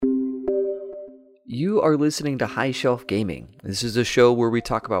You are listening to High Shelf Gaming. This is a show where we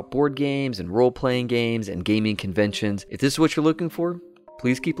talk about board games and role-playing games and gaming conventions. If this is what you're looking for,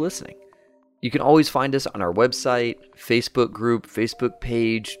 please keep listening. You can always find us on our website, Facebook group, Facebook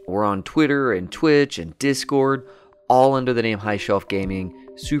page. We're on Twitter and Twitch and Discord, all under the name High Shelf Gaming.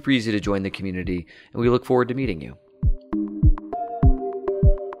 Super easy to join the community, and we look forward to meeting you.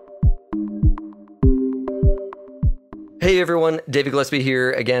 Hey everyone, David Gillespie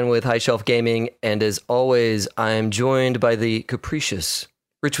here again with High Shelf Gaming, and as always, I'm joined by the capricious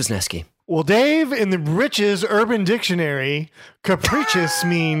Rich Wisniewski. Well, Dave, in the Rich's Urban Dictionary, capricious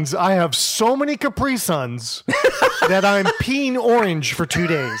means I have so many Capri Suns that I'm peeing orange for 2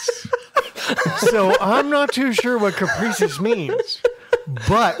 days. So I'm not too sure what capricious means,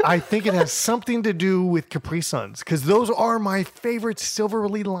 but I think it has something to do with Capri Suns, because those are my favorite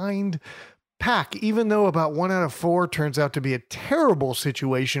silverly lined pack, even though about 1 out of 4 turns out to be a terrible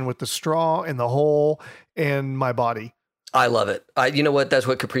situation with the straw and the hole and my body. I love it. You know what? That's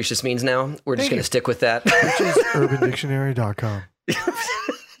what capricious means now. We're just going to stick with that. Which is urbandictionary.com.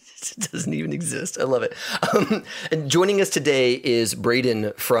 It doesn't even exist. I love it. And joining us today is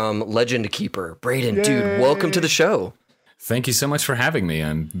Braden from Legend Keeper. Braden, Yay. Dude, welcome to the show. Thank you so much for having me.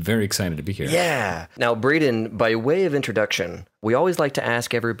 I'm very excited to be here. Yeah. Now, Braden, by way of introduction, we always like to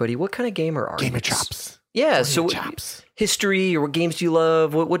ask everybody, what kind of gamer are you? Game of chops. Yeah. So chops. History, or what games do you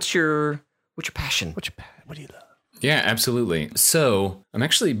love? What's your passion? What do you love? Yeah, absolutely. So I'm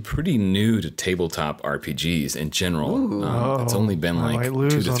actually pretty new to tabletop RPGs in general. It's only been like 2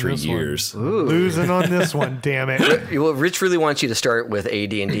 to 3 years. Losing on this one, damn it. Well, Rich really wants you to start with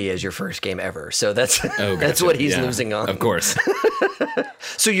AD&D as your first game ever. So that's that's what he's losing on. Of course.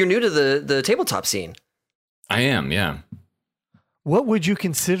 So you're new to the tabletop scene. I am, yeah. What would you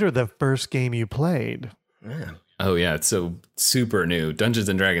consider the first game you played? Yeah. Oh, yeah. It's so super new. Dungeons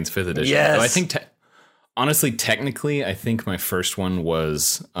and Dragons 5th edition. Yes. Though I think honestly, technically, I think my first one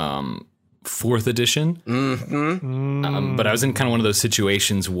was 4th edition. Mm-hmm. But I was in kind of one of those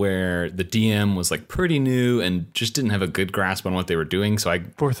situations where the DM was like pretty new and just didn't have a good grasp on what they were doing. So I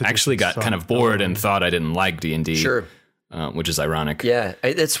actually got kind of bored and thought I didn't like D&D. Sure. Which is ironic. Yeah.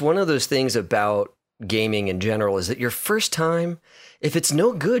 It's one of those things about gaming in general is that your first time, if it's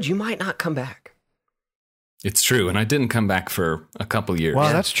no good, you might not come back. It's true. And I didn't come back for a couple years.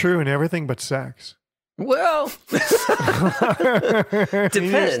 Wow, that's true in everything but sex. Well, depends.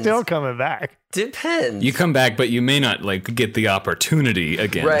 You're still coming back. Depends. You come back, but you may not like get the opportunity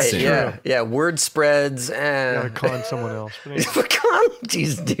again. Right, soon. yeah. Word spreads. Gotta con someone else.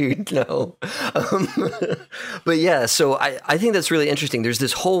 Jeez, dude, no. But yeah, so I think that's really interesting. There's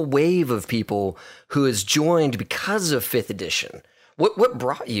this whole wave of people who has joined because of 5th edition. What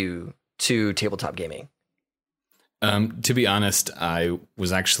brought you to tabletop gaming? To be honest, I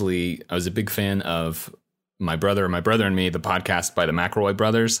was a big fan of my brother and me, the podcast by the McElroy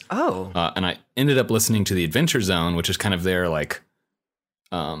brothers. Oh. And I ended up listening to the Adventure Zone, which is kind of their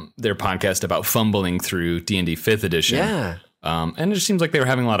their podcast about fumbling through D&D 5th edition. Yeah. And it just seems like they were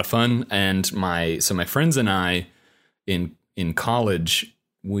having a lot of fun. And my friends and I in college,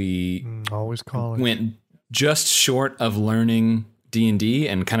 we always college. Went just short of learning D&D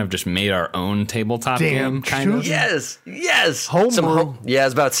and kind of just made our own tabletop game, kind of. Yes. Homebrew. I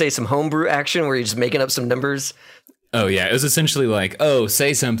was about to say some homebrew action where you're just making up some numbers. Oh, yeah. It was essentially like,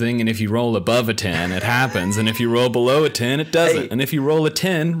 say something, and if you roll above a 10, it happens. And if you roll below a 10, it doesn't. Hey. And if you roll a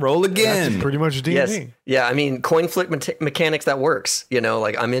 10, roll again. That's pretty much D&D. Yes. Yeah, I mean, coin flip mechanics, that works.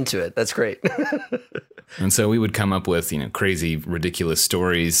 I'm into it. That's great. And so we would come up with, crazy, ridiculous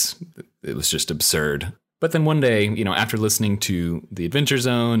stories. It was just absurd. But then one day, after listening to the Adventure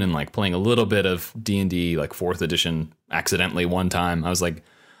Zone and like playing a little bit of D&D, like 4th edition, accidentally one time, I was like,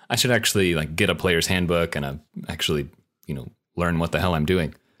 I should actually like get a player's handbook and actually, learn what the hell I'm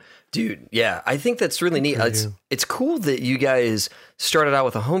doing. Dude, yeah, I think that's really neat. It's cool that you guys started out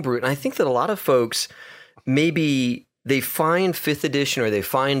with a homebrew, and I think that a lot of folks, maybe they find 5th edition or they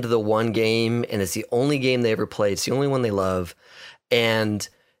find the one game and it's the only game they ever play. It's the only one they love, and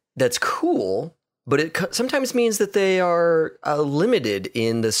that's cool. But it sometimes means that they are limited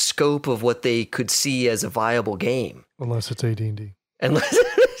in the scope of what they could see as a viable game. Unless it's AD&D.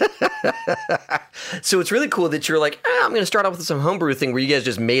 So it's really cool that you're like, I'm going to start off with some homebrew thing where you guys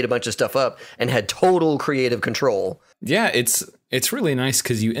just made a bunch of stuff up and had total creative control. Yeah, it's really nice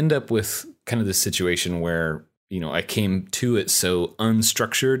because you end up with kind of this situation where, I came to it so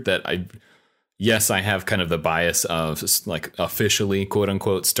unstructured that Yes, I have kind of the bias of like officially, quote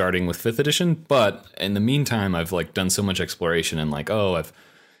unquote, starting with 5th edition. But in the meantime, I've like done so much exploration and like, I've,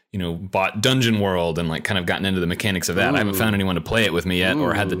 bought Dungeon World and like kind of gotten into the mechanics of that. Ooh. I haven't found anyone to play it with me yet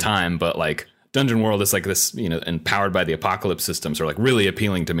or had the time, but like Dungeon World is like this, and Powered by the Apocalypse systems are like really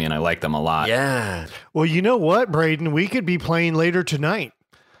appealing to me, and I like them a lot. Yeah. Well, you know what, Braden? We could be playing later tonight.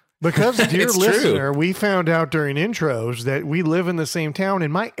 Because, dear listener, we found out during intros that we live in the same town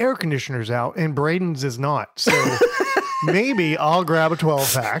and my air conditioner's out and Braden's is not. So maybe I'll grab a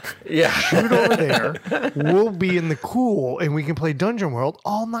 12-pack, shoot over there. We'll be in the cool and we can play Dungeon World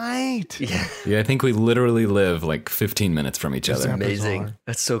all night. Yeah, I think we literally live like 15 minutes from each other. Amazing. Bizarre.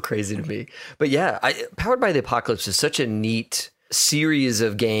 That's so crazy to me. But yeah, Powered by the Apocalypse is such a neat series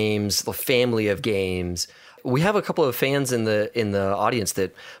of games, the family of games. We have a couple of fans in the audience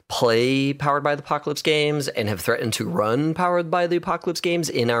that play Powered by the Apocalypse games and have threatened to run Powered by the Apocalypse games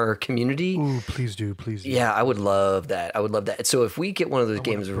in our community. Ooh, please do. Yeah, I would love that. So if we get one of those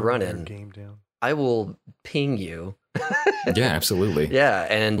games running, I will ping you. Yeah, absolutely. Yeah,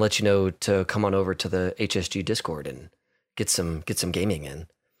 and let you know to come on over to the HSG Discord and get some gaming in.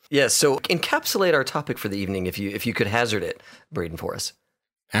 Yeah, so encapsulate our topic for the evening if you could hazard it, Braden, for us.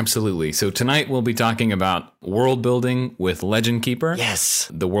 Absolutely. So tonight we'll be talking about world building with Legend Keeper.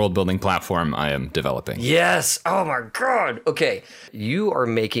 Yes. The world building platform I am developing. Yes. Oh my God. Okay. You are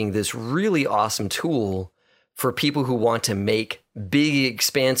making this really awesome tool for people who want to make big,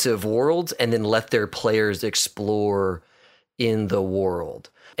 expansive worlds and then let their players explore in the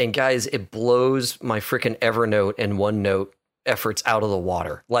world. And guys, it blows my freaking Evernote and OneNote efforts out of the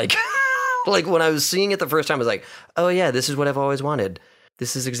water. Like when I was seeing it the first time, I was like, oh yeah, this is what I've always wanted.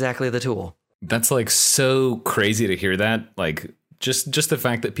 This is exactly the tool. That's like so crazy to hear that. Like just the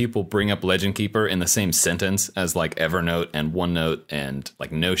fact that people bring up Legend Keeper in the same sentence as like Evernote and OneNote and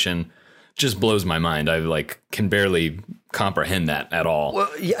like Notion just blows my mind. I like can barely comprehend that at all.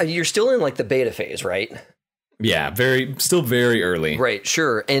 Well, yeah, you're still in like the beta phase, right? Yeah, still very early. Right,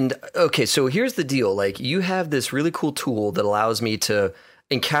 sure. And okay, so here's the deal. Like you have this really cool tool that allows me to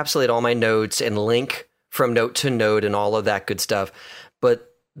encapsulate all my notes and link from note to note and all of that good stuff.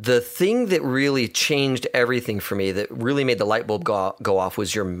 But the thing that really changed everything for me, that really made the light bulb go off,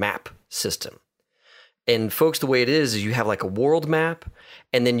 was your map system. And folks, the way it is you have like a world map,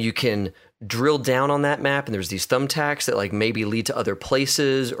 and then you can drill down on that map, and there's these thumbtacks that like maybe lead to other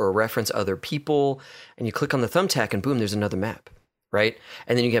places or reference other people. And you click on the thumbtack, and boom, there's another map, right?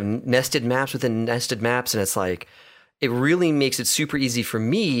 And then you have nested maps within nested maps, and it's like, it really makes it super easy for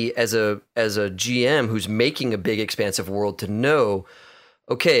me as a GM who's making a big, expansive world to know,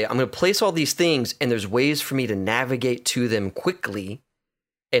 okay, I'm going to place all these things and there's ways for me to navigate to them quickly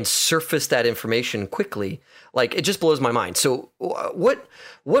and surface that information quickly. Like, it just blows my mind. So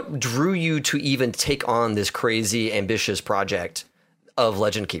what drew you to even take on this crazy, ambitious project of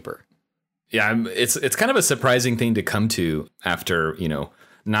Legend Keeper? Yeah, it's kind of a surprising thing to come to after,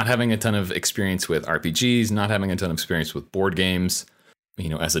 not having a ton of experience with RPGs, not having a ton of experience with board games.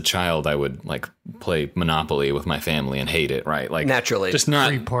 As a child, I would like play Monopoly with my family and hate it, right? Like naturally, just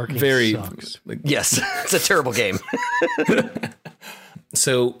not very. Yes, it's a terrible game.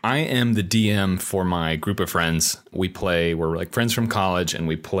 So I am the DM for my group of friends. We're like friends from college, and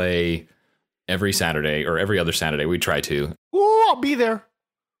we play every Saturday or every other Saturday. We try to. Oh, I'll be there.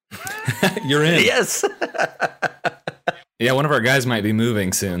 You're in. Yes. Yeah, one of our guys might be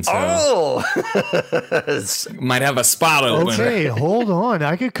moving soon, so might have a spot open. Okay, hold on.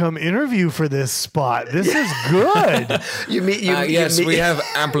 I could come interview for this spot. This is good. Yes, we have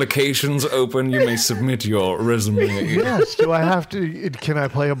applications open. You may submit your resume. Yes. Do I have to? Can I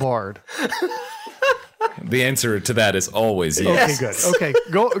play a bard? The answer to that is always yes. Okay,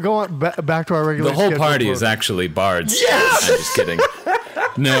 good. Okay, go on back to our regular. The whole party is actually bards. Yes! I'm just kidding.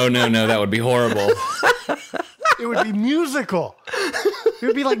 No, that would be horrible. It would be musical. It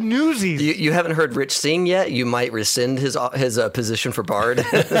would be like Newsies. You haven't heard Rich sing yet. You might rescind his position for bard.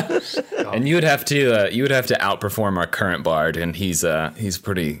 And you would have to outperform our current bard, and he's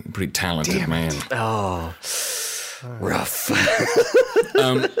pretty talented man. Oh, rough.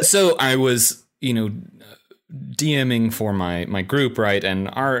 So I was DMing for my group, right? And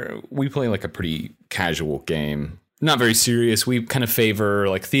we play like a pretty casual game, not very serious. We kind of favor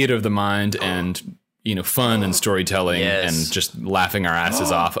like theater of the mind and fun and storytelling and just laughing our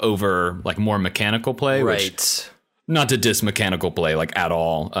asses off over like more mechanical play. Right. Which, not to diss mechanical play like at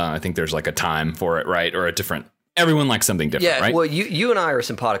all. I think there's like a time for it, right? Or everyone likes something different, right? Well, you and I are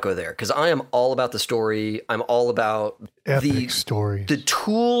simpatico there because I am all about the story. I'm all about the story. The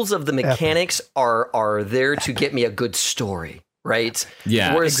tools of the mechanics are there to get me a good story. Right?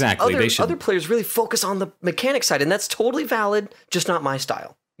 Yeah, whereas exactly. Other players really focus on the mechanic side, and that's totally valid, just not my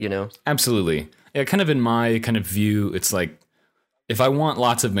style, Absolutely. Yeah, kind of in my kind of view, it's if I want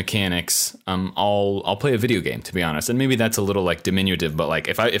lots of mechanics, I'll play a video game, to be honest. And maybe that's a little like diminutive, but like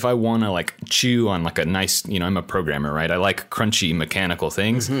if I want to like chew on like a nice, I'm a programmer, right? I like crunchy mechanical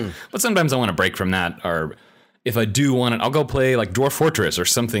things, but sometimes I want to break from that. Or if I do want it, I'll go play like Dwarf Fortress or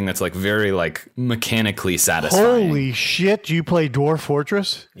something that's like very like mechanically satisfying. Holy shit, you play Dwarf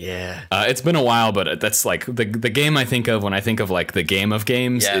Fortress? Yeah. It's been a while, but that's like the game I think of when I think of like the game of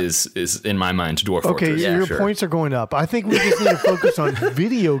games is in my mind Dwarf Fortress. Okay, your points are going up. I think we just need to focus on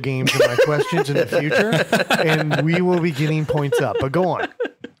video games in my questions in the future, and we will be getting points up. But go on.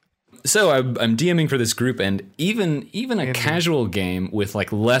 So I'm DMing for this group, and even a casual game with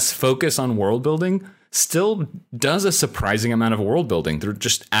like less focus on world building still does a surprising amount of world building through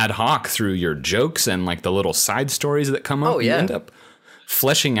just ad hoc through your jokes and like the little side stories that come up. You end up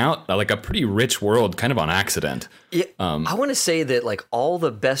fleshing out like a pretty rich world kind of on accident. Yeah, I want to say that like all the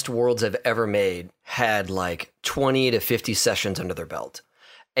best worlds I've ever made had like 20 to 50 sessions under their belt.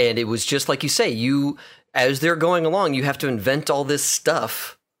 And it was just like you say, as they're going along, you have to invent all this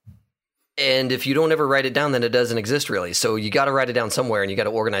stuff. And if you don't ever write it down, then it doesn't exist really. So you got to write it down somewhere and you got to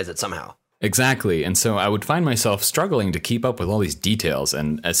organize it somehow. Exactly. And so I would find myself struggling to keep up with all these details.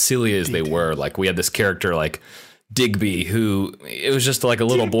 And as silly as they were, like we had this character like Digby, who it was just like a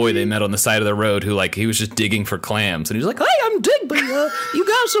little boy they met on the side of the road who like he was just digging for clams. And he was like, "Hey, I'm Digby. You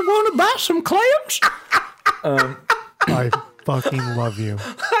guys want to buy some clams?" I fucking love you.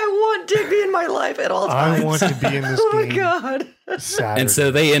 I want Digby in my life at all times. I want to be in this game. Oh my God. Saturday. And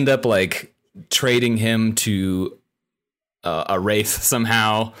so they end up like trading him to a wraith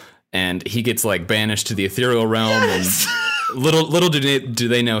somehow. And he gets like banished to the ethereal realm, and little do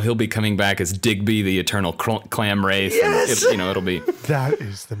they know he'll be coming back as Digby, the eternal clam wraith. Yes. And it'll be that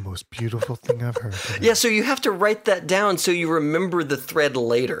is the most beautiful thing I've heard. Yeah, so you have to write that down so you remember the thread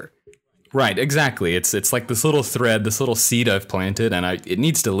later. Right, exactly. It's like this little thread, this little seed I've planted, and it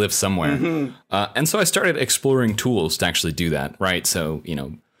needs to live somewhere. And so I started exploring tools to actually do that. Right, so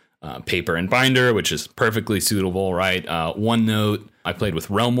paper and binder, which is perfectly suitable. Right, OneNote. I played with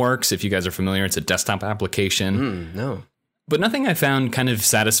RealmWorks. If you guys are familiar, it's a desktop application. No. But nothing I found kind of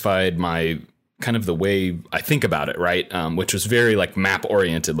satisfied my kind of the way I think about it, right? Which was very like map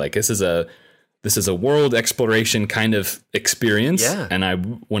oriented. Like this is a world exploration kind of experience. Yeah.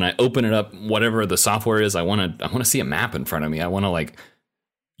 And when I open it up, whatever the software is, I want to see a map in front of me. I want to like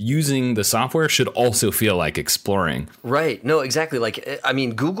using the software should also feel like exploring. Right. No, exactly. Like, I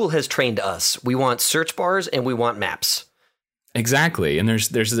mean, Google has trained us. We want search bars and we want maps. Exactly. And there's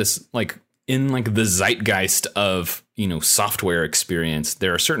this like in like the zeitgeist of, software experience,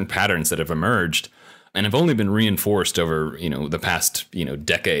 there are certain patterns that have emerged and have only been reinforced over, the past,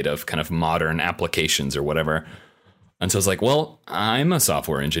 decade of kind of modern applications or whatever. And so it's like, well, I'm a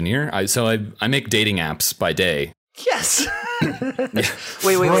software engineer. I make dating apps by day. Yes.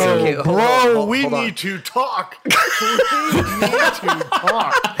 Wait. Okay, hold we on. need to talk.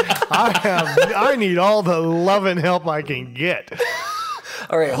 I need all the love and help I can get.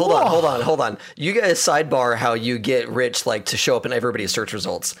 All right, hold on. You guys sidebar how you get rich, like to show up in everybody's search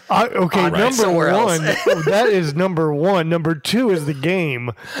results. Okay, number somewhere one, else. that is number one. Number two is the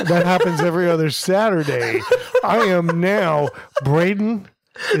game that happens every other Saturday. I am now, Braden.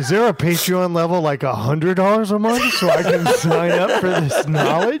 Is there a Patreon level like $100 a month so I can sign up for this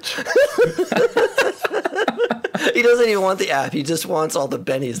knowledge? He doesn't even want the app. He just wants all the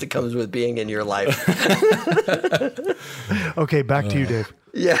bennies that comes with being in your life. Okay, back to you, Dave.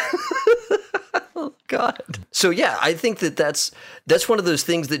 Yeah. Oh, God. So, yeah, I think that's one of those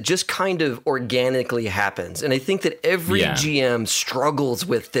things that just kind of organically happens. And I think that every GM struggles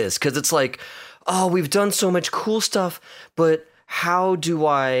with this because it's like, oh, we've done so much cool stuff, but how do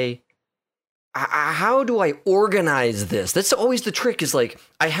I organize this? That's always the trick is like,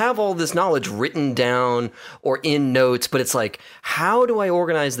 I have all this knowledge written down or in notes, but it's like, how do I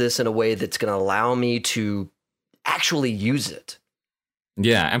organize this in a way that's going to allow me to actually use it?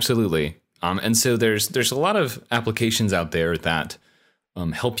 Yeah, absolutely. And so there's a lot of applications out there that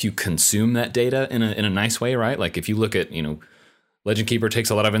help you consume that data in a nice way, right? Like if you look at, Legend Keeper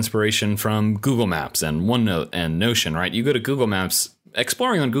takes a lot of inspiration from Google Maps and OneNote and Notion, right? You go to Google Maps,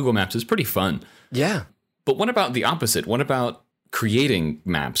 exploring on Google Maps is pretty fun. Yeah. But what about the opposite? What about creating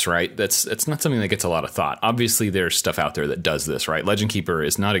maps, right? It's not something that gets a lot of thought. Obviously, there's stuff out there that does this, right? Legend Keeper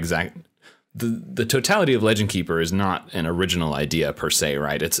is not exact. The totality of Legend Keeper is not an original idea per se,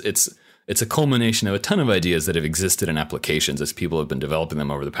 right? It's a culmination of a ton of ideas that have existed in applications as people have been developing them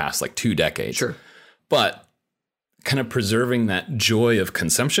over the past like 2 decades. Sure. But kind of preserving that joy of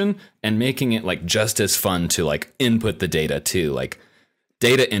consumption and making it like just as fun to like input the data too. Like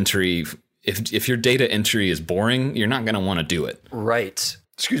data entry if your data entry is boring, you're not going to want to do it. Right.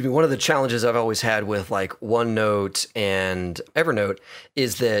 Excuse me. One of the challenges I've always had with like OneNote and Evernote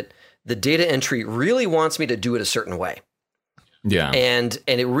is that the data entry really wants me to do it a certain way. Yeah. And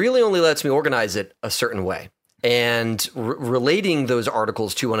it really only lets me organize it a certain way. And relating those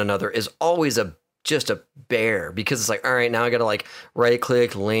articles to one another is always just a bear, because it's like, all right, now I got to like right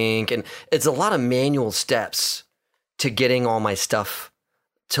click, link, and it's a lot of manual steps to getting all my stuff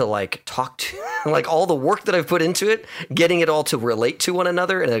to like talk to, like all the work that I've put into it, getting it all to relate to one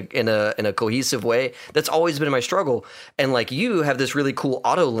another in a cohesive way. That's always been my struggle. And like you have this really cool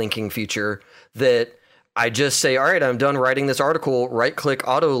auto linking feature that I just say, all right, I'm done writing this article, right click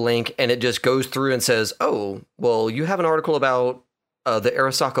auto link, and it just goes through and says, oh, well, you have an article about the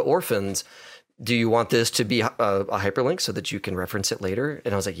Arasaka orphans. Do you want this to be a hyperlink so that you can reference it later?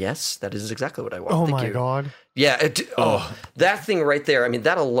 And I was like, yes, that is exactly what I want. Oh, Thank my you. God. Yeah. That thing right there. I mean,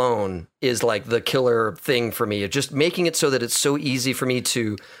 that alone is like the killer thing for me. Just making it so that it's so easy for me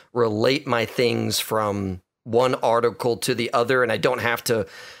to relate my things from one article to the other. And I don't have to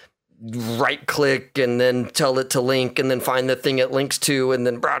right click and then tell it to link and then find the thing it links to and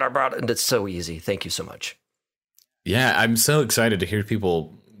then blah, blah, blah. And it's so easy. Thank you so much. Yeah, I'm so excited to hear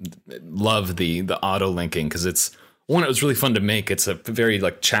people love the auto linking, because it was really fun to make. It's a very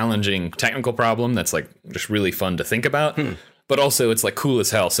like challenging technical problem that's like just really fun to think about, but also it's like cool as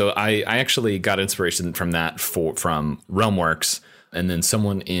hell. So I actually got inspiration from that from Realmworks, and then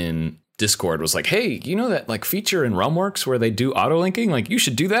someone in Discord was like, hey, you know that like feature in Realmworks where they do auto linking? Like, you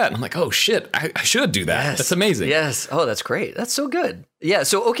should do that. And I'm like, oh shit, I should do that. Yes. That's amazing. Yes. Oh, that's great. That's so good. Yeah.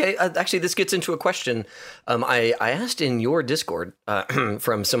 So, okay. Actually, this gets into a question. I asked in your Discord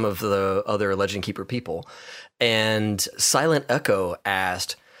from some of the other Legend Keeper people, and Silent Echo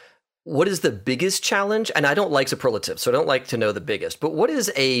asked, what is the biggest challenge? And I don't like superlatives, so I don't like to know the biggest, but what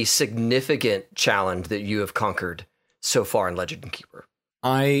is a significant challenge that you have conquered so far in Legend Keeper?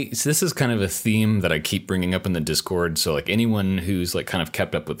 So this is kind of a theme that I keep bringing up in the Discord. So like anyone who's like kind of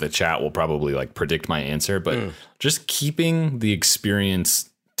kept up with the chat will probably like predict my answer, but just keeping the experience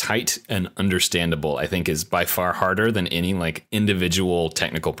tight and understandable, I think, is by far harder than any like individual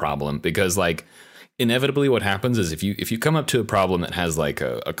technical problem, because like inevitably what happens is if you come up to a problem that has like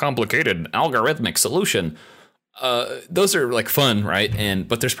a complicated algorithmic solution, those are like fun, right?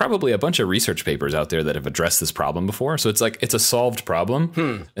 But there's probably a bunch of research papers out there that have addressed this problem before. So it's like, it's a solved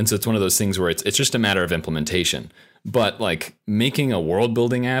problem. And so it's one of those things where it's just a matter of implementation. But like making a world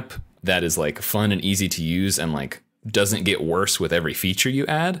building app that is like fun and easy to use and like doesn't get worse with every feature you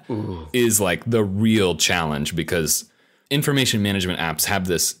add is like the real challenge, because information management apps have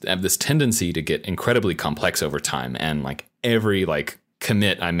this tendency to get incredibly complex over time. And like every like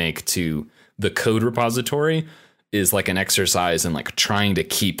commit I make to the code repository is like an exercise in like trying to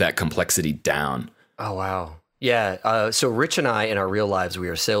keep that complexity down. Oh, wow. Yeah. So Rich and I, in our real lives, we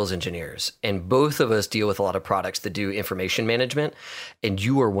are sales engineers, and both of us deal with a lot of products that do information management. And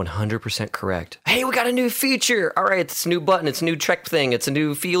you are 100% correct. Hey, we got a new feature. All right, it's a new button. It's a new check thing. It's a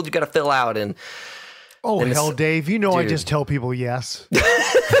new field you got to fill out. And hell, Dave, you know, dude. I just tell people yes.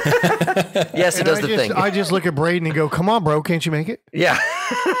 Yes, it does the thing. I just look at Braden and go, come on, bro, can't you make it? Yeah.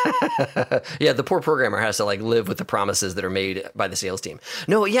 Yeah, the poor programmer has to like live with the promises that are made by the sales team.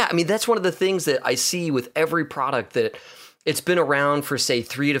 No, yeah, I mean, that's one of the things that I see with every product, that it's been around for, say,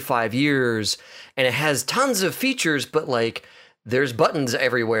 3 to 5 years, and it has tons of features, but like there's buttons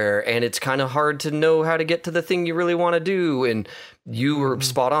everywhere, and it's kind of hard to know how to get to the thing you really want to do. And you were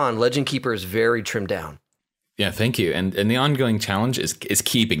spot on. Legend Keeper is very trimmed down. Yeah, thank you. And the ongoing challenge is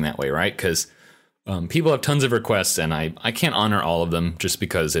keeping that way, right? Because people have tons of requests, and I can't honor all of them just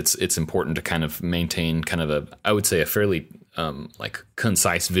because it's important to kind of maintain kind of I would say a fairly like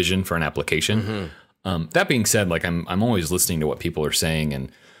concise vision for an application. That being said, like I'm always listening to what people are saying,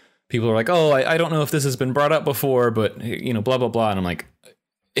 and people are like, oh, I don't know if this has been brought up before, but you know, blah, blah, blah. And I'm like,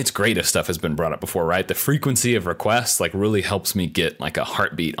 it's great if stuff has been brought up before, right? The frequency of requests like really helps me get like a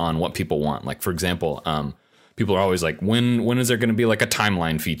heartbeat on what people want. Like, for example, people are always like, when is there going to be like a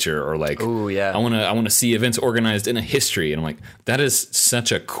timeline feature, or like, oh yeah, I want to see events organized in a history. And I'm like, that is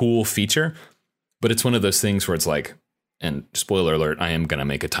such a cool feature, but it's one of those things where it's like, and spoiler alert, I am going to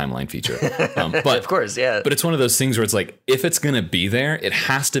make a timeline feature. But of course, yeah. But it's one of those things where it's like, if it's going to be there, it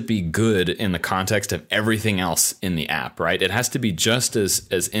has to be good in the context of everything else in the app, right? It has to be just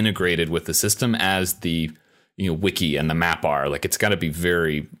as integrated with the system as the, you know, wiki and the map are. Like, it's got to be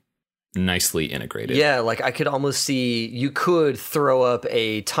very nicely integrated. Yeah, like I could almost see, you could throw up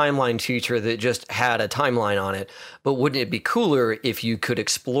a timeline feature that just had a timeline on it, but wouldn't it be cooler if you could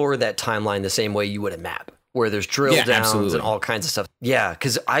explore that timeline the same way you would a map? where there's drill downs absolutely. and all kinds of stuff. Yeah,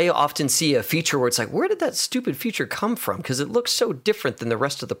 because I often see a feature where it's like, where did that stupid feature come from? Because it looks so different than the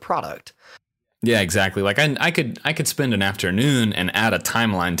rest of the product. Yeah, exactly. Like I could spend an afternoon and add a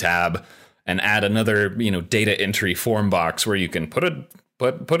timeline tab and add another, data entry form box where you can put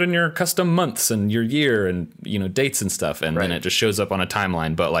in your custom months and your year and, dates and stuff. And then it just shows up on a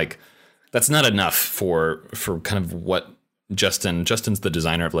timeline. But like, that's not enough for kind of what Justin's the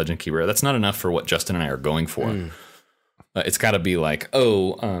designer of Legend Keeper. That's not enough for what Justin and I are going for. It's got to be like,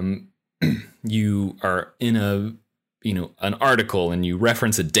 you are in an article and you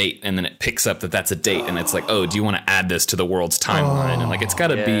reference a date and then it picks up that that's a date and it's like, oh, do you want to add this to the world's timeline? And like, it's got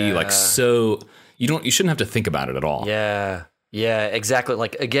to be like, so you shouldn't have to think about it at all. Yeah. Yeah, exactly.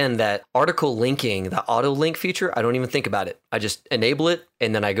 Like, again, that article linking, the auto link feature, I don't even think about it. I just enable it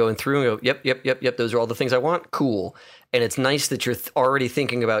and then I go in through and go, yep. Those are all the things I want. Cool. And it's nice that you're already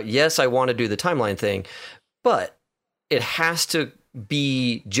thinking about, yes, I want to do the timeline thing, but it has to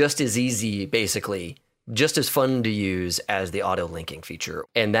be just as easy, basically, just as fun to use as the auto linking feature.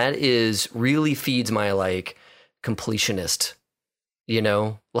 And that really feeds my like completionist,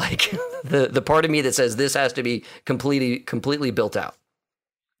 like the part of me that says this has to be completely built out.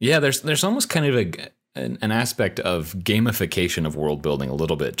 Yeah, there's almost kind of an aspect of gamification of world building a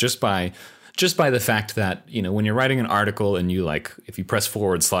little bit, just by the fact that, when you're writing an article and you like, if you press /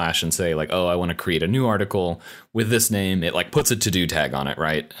 and say like, oh, I want to create a new article with this name, it like puts a to-do tag on it,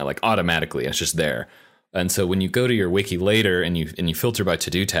 right? Like automatically, it's just there. And so when you go to your wiki later and you filter by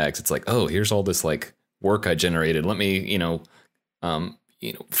to-do tags, it's like, oh, here's all this like work I generated. Let me,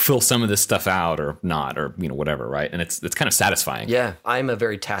 fill some of this stuff out or not, or, whatever. Right. And it's kind of satisfying. Yeah. I'm a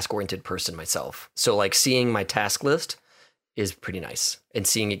very task-oriented person myself. So like seeing my task list is pretty nice, and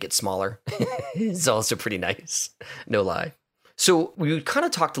seeing it get smaller is also pretty nice. No lie. So we kind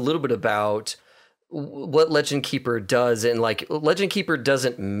of talked a little bit about what Legend Keeper does, and like Legend Keeper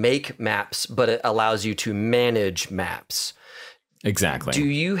doesn't make maps, but it allows you to manage maps. Exactly. Do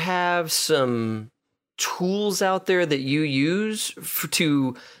you have some tools out there that you use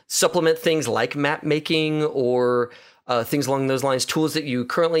to supplement things like map making or things along those lines, tools that you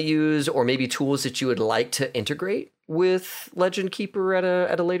currently use, or maybe tools that you would like to integrate with Legend Keeper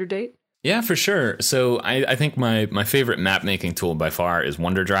at a later date? Yeah, for sure. So I think my favorite map making tool by far is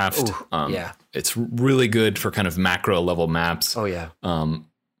Wonderdraft. Ooh, yeah. It's really good for kind of macro level maps. Oh yeah.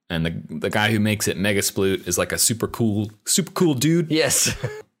 And the guy who makes it, Megasploot, is like a super cool dude. Yes.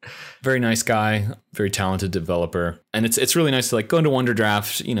 Very nice guy, very talented developer. And it's really nice to like go into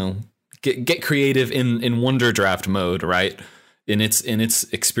Wonderdraft, get creative in Wonderdraft mode, right? In its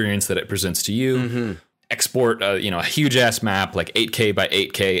experience that it presents to you. Mm-hmm. Export a huge ass map like 8K by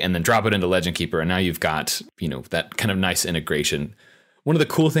 8K and then drop it into Legend Keeper, and now you've got that kind of nice integration. One of the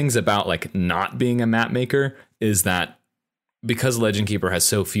cool things about like not being a map maker is that because Legend Keeper has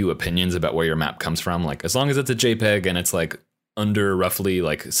so few opinions about where your map comes from, like as long as it's a JPEG and it's like under roughly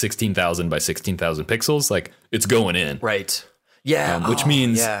like 16,000 by 16,000 pixels, like it's going in. Right. Yeah. Which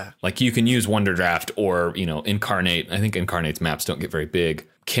means like you can use Wonderdraft or, Incarnate. I think Incarnate's maps don't get very big.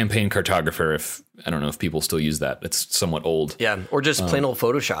 Campaign Cartographer, I don't know if people still use that. It's somewhat old. Yeah. Or just plain old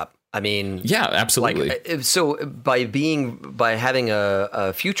Photoshop. I mean, yeah, absolutely. Like, so by having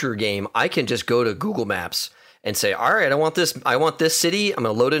a future game, I can just go to Google Maps and say, all right, I want this city. I'm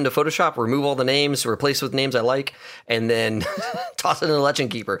going to load it into Photoshop, remove all the names, replace with names I like, and then toss it into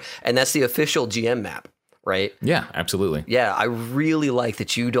Legend Keeper. And that's the official GM map, right? Yeah, absolutely. Yeah, I really like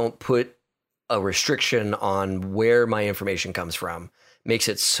that you don't put a restriction on where my information comes from. Makes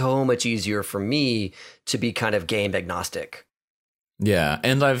it so much easier for me to be kind of game agnostic. Yeah,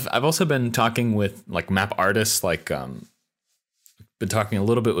 and I've also been talking with like map artists, like been talking a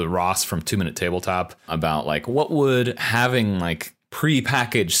little bit with Ross from 2 Minute Tabletop about like what would having like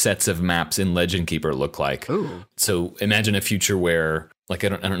pre-packaged sets of maps in Legend Keeper look like. Ooh. So imagine a future where like I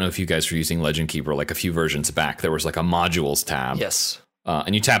don't know if you guys were using Legend Keeper like a few versions back. There was like a modules tab. Yes.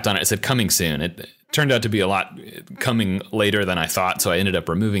 And you tapped on it. It said coming soon. It turned out to be a lot coming later than I thought, so I ended up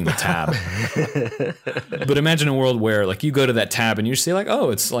removing the tab. But imagine a world where like you go to that tab and you say like, oh,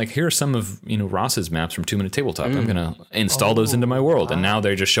 it's like here are some of Ross's maps from 2 Minute Tabletop. I'm gonna install those into my world, and now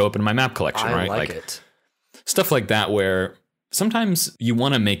they just show up in my map collection, right? I like it. Stuff like that where sometimes you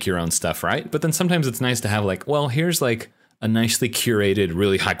want to make your own stuff, right? But then sometimes it's nice to have like, well, here's like a nicely curated,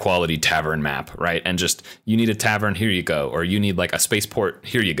 really high quality tavern map, right? And just, you need a tavern, here you go. Or you need like a spaceport,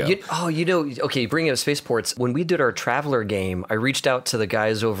 here you go. Okay, bringing up spaceports. When we did our Traveler game, I reached out to the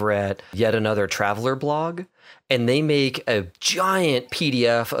guys over at Yet Another Traveler blog, and they make a giant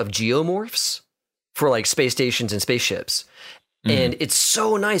PDF of geomorphs for like space stations and spaceships. And it's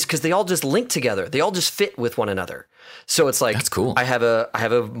so nice because they all just link together. They all just fit with one another. So it's like, that's cool. I have a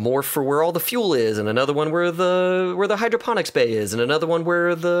morph for where all the fuel is, and another one where the hydroponics bay is, and another one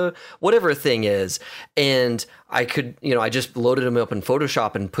where the whatever thing is. And I could, I just loaded them up in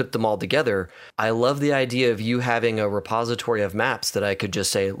Photoshop and put them all together. I love the idea of you having a repository of maps that I could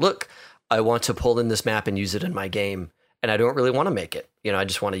just say, look, I want to pull in this map and use it in my game. And I don't really want to make it. I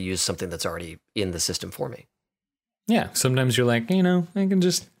just want to use something that's already in the system for me. Yeah, sometimes you're like, I can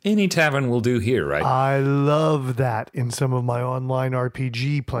just, any tavern will do here, right? I love that in some of my online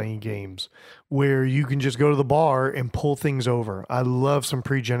RPG playing games where you can just go to the bar and pull things over. I love some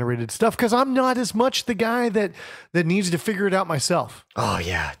pre-generated stuff because I'm not as much the guy that needs to figure it out myself. Oh,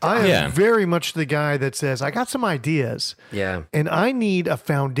 yeah. I am very much the guy that says, I got some ideas. Yeah. And I need a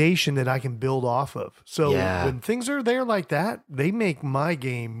foundation that I can build off of. So when things are there like that, they make my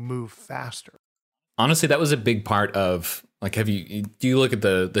game move faster. Honestly, that was a big part of, like, do you look at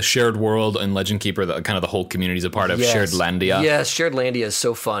the shared world and Legend Keeper, kind of the whole community is a part of Shared Landia? Yes, Shared Landia is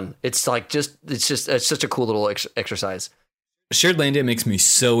so fun. It's like it's such a cool little exercise. Shared Landia makes me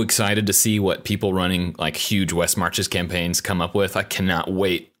so excited to see what people running like huge West Marches campaigns come up with. I cannot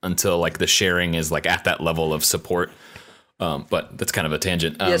wait until like the sharing is like at that level of support. But that's kind of a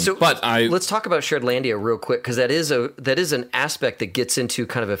tangent. Let's talk about Shared Landia real quick, because that is an aspect that gets into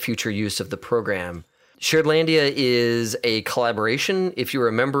kind of a future use of the program. Shared Landia is a collaboration. If you're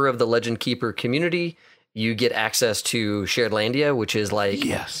a member of the Legend Keeper community, you get access to Shared Landia, which is like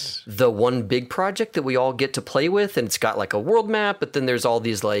the one big project that we all get to play with. And it's got like a world map, but then there's all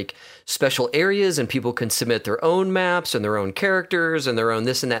these like special areas, and people can submit their own maps and their own characters and their own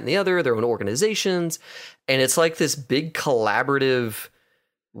this and that and the other, their own organizations. And it's like this big collaborative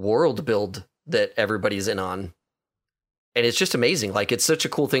world build that everybody's in on. And it's just amazing. Like, it's such a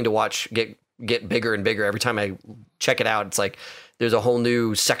cool thing to watch get bigger and bigger. Every time I check it out, it's like there's a whole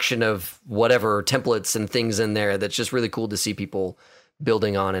new section of whatever templates and things in there that's just really cool to see people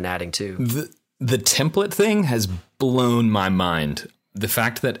building on and adding to. The template thing has blown my mind. The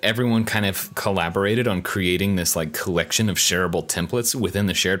fact that everyone kind of collaborated on creating this like collection of shareable templates within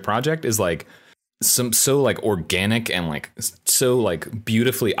the shared project is like so like organic and like so like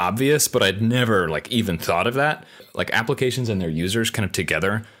beautifully obvious, but I'd never like even thought of that. Like, applications and their users kind of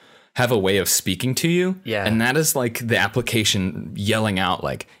together have a way of speaking to you. Yeah. And that is like the application yelling out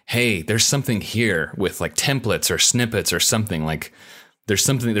like, hey, there's something here with like templates or snippets or something. Like, there's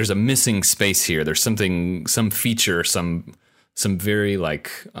a missing space here. There's some feature, some very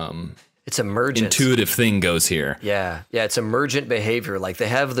like, it's emergent. Intuitive thing goes here. Yeah. Yeah. It's emergent behavior. Like, they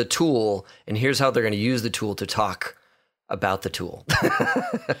have the tool, and here's how they're going to use the tool to talk about the tool.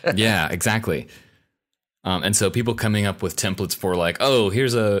 Yeah, exactly. And so people coming up with templates for like, oh,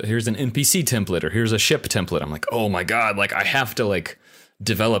 here's an NPC template, or here's a ship template. I'm like, oh my God, like I have to like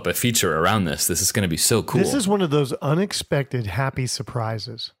develop a feature around this. This is going to be so cool. This is one of those unexpected happy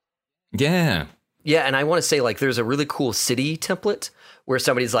surprises. Yeah. Yeah, and I want to say, like, there's a really cool city template where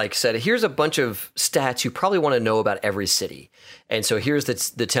somebody's like said, here's a bunch of stats you probably want to know about every city. And so here's the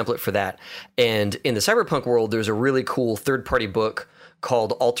template for that. And in the cyberpunk world, there's a really cool third-party book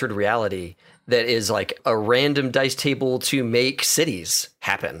called Altered Reality that is like a random dice table to make cities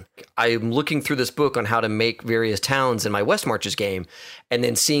happen. I'm looking through this book on how to make various towns in my West Marches game, and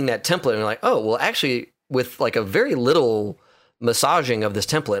then seeing that template, and I'm like, oh, well, actually, with like a very little massaging of this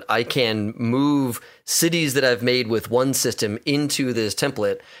template, I can move cities that I've made with one system into this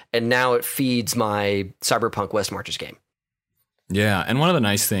template, and now it feeds my Cyberpunk West Marches game. Yeah, and one of the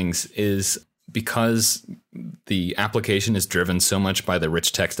nice things is because the application is driven so much by the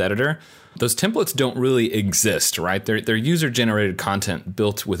rich text editor, those templates don't really exist, right? They're user-generated content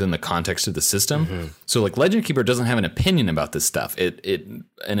built within the context of the system. Mm-hmm. So like Legend Keeper doesn't have an opinion about this stuff.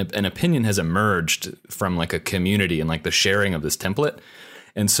 An opinion has emerged from like a community and like the sharing of this template.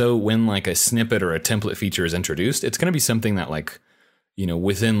 And so when like a snippet or a template feature is introduced, it's going to be something that like, you know,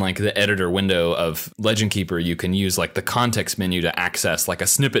 within like the editor window of Legend Keeper, you can use like the context menu to access like a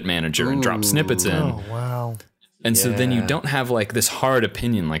snippet manager and drop snippets in. Oh, wow. And so then you don't have like this hard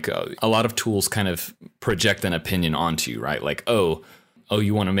opinion. Like a lot of tools kind of project an opinion onto you, right? Like, oh,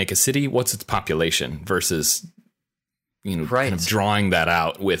 you want to make a city? What's its population? Versus, you know, kind of drawing that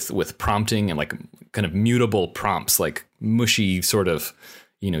out with prompting and like kind of mutable prompts, like mushy sort of,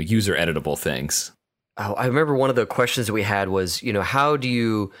 you know, user editable things. Oh, I remember one of the questions that we had was, you know, how do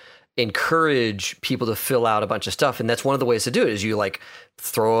you encourage people to fill out a bunch of stuff? And that's one of the ways to do it is you like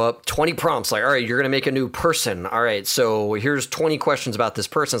throw up 20 prompts, like, all right, you're going to make a new person. All right, so here's 20 questions about this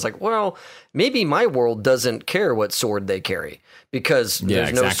person. It's like, well, maybe my world doesn't care what sword they carry. because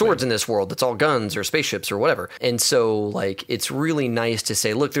there's no swords in this world. It's all guns or spaceships or whatever. And so like, it's really nice to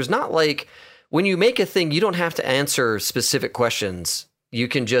say, look, there's not like, when you make a thing, you don't have to answer specific questions. You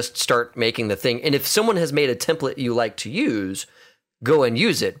can just start making the thing. And if someone has made a template you like to use, go and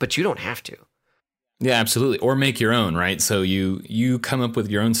use it, but you don't have to. Yeah, absolutely. Or make your own, right? So you come up with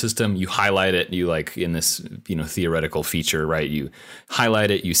your own system, you highlight it, you like in this, theoretical feature, right? You highlight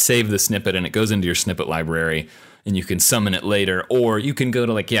it, you save the snippet, and it goes into your snippet library, and you can summon it later. Or you can go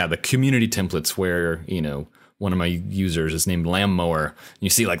to the community templates where, one of my users is named Lamb Mower.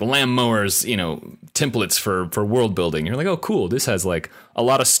 You see like Lamb Mower's, templates for world building. You're like, oh, cool. This has like a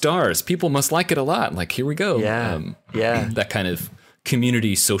lot of stars. People must like it a lot. Like, here we go. Yeah. That kind of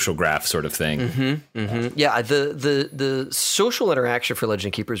community social graph sort of thing. Yeah, the social interaction for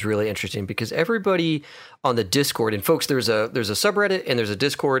Legend Keeper is really interesting because everybody on the Discord, and folks, there's a subreddit and there's a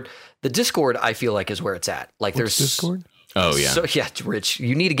Discord. The Discord, I feel like, is where it's at. Like, What's there's Discord? Oh yeah. So yeah, Rich,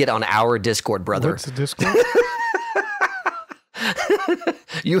 you need to get on our Discord, brother. What's the Discord?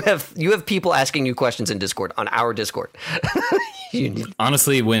 You have people asking you questions in Discord on our Discord.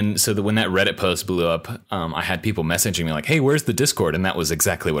 Honestly, when that Reddit post blew up, I had people messaging me like, "Hey, where's the Discord?" And that was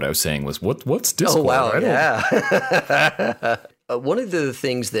exactly what I was saying. Was what's Discord? Oh wow, yeah. One of the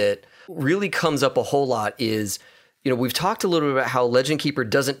things that really comes up a whole lot is, we've talked a little bit about how Legend Keeper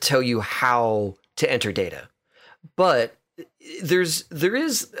doesn't tell you how to enter data, but there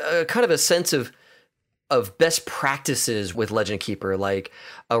is a kind of a sense of best practices with Legend Keeper, like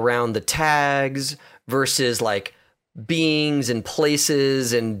around the tags versus like beings and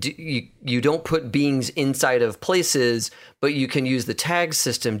places, and you don't put beings inside of places, but you can use the tag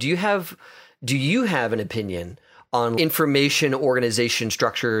system. Do you have an opinion on information organization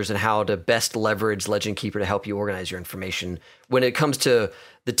structures and how to best leverage Legend Keeper to help you organize your information when it comes to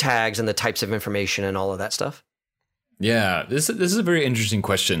the tags and the types of information and all of that stuff? Yeah, this is a very interesting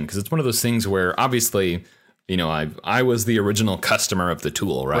question because it's one of those things where obviously, I was the original customer of the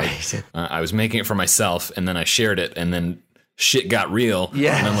tool, right? I was making it for myself, and then I shared it, and then shit got real.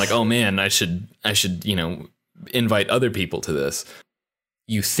 Yeah, and I'm like, oh man, I should invite other people to this.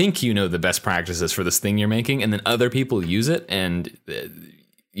 You think you know the best practices for this thing you're making, and then other people use it, and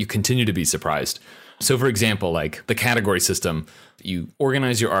you continue to be surprised. So, for example, like the category system, you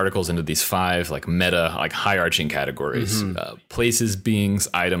organize your articles into these 5 like meta, like high-arching categories: places, beings,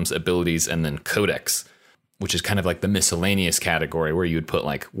 items, abilities, and then codex, which is kind of like the miscellaneous category where you would put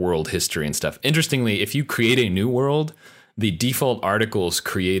like world history and stuff. Interestingly, if you create a new world, the default articles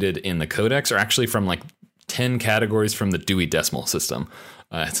created in the codex are actually from like 10 categories from the Dewey Decimal System.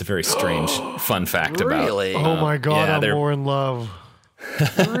 It's a very strange fun fact about. Really? Oh my God, I'm more in love.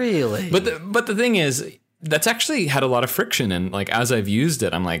 Really? But the thing is, that's actually had a lot of friction, and like as I've used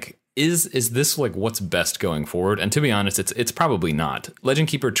it, I'm like, is this like what's best going forward? And to be honest, it's probably not. Legend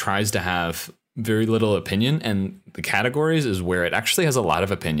Keeper tries to have very little opinion, and the categories is where it actually has a lot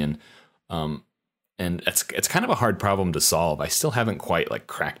of opinion. And it's kind of a hard problem to solve. I still haven't quite like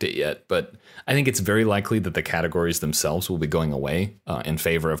cracked it yet, but I think it's very likely that the categories themselves will be going away in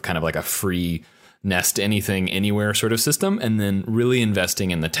favor of kind of like a free nest anything anywhere sort of system, and then really investing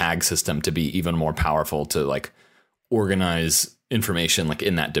in the tag system to be even more powerful to like organize information like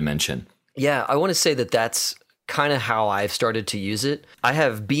in that dimension. Yeah, I want to say that that's kind of how I've started to use it. I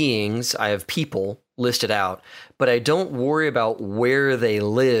have beings, I have people listed out, but I don't worry about where they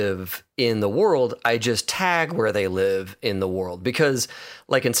live in the world. I just tag where they live in the world, because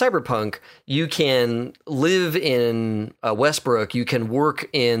like in Cyberpunk, you can live in Westbrook, you can work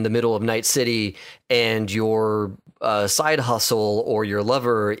in the middle of Night City, and your side hustle or your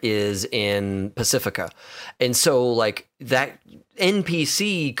lover is in Pacifica. And so like that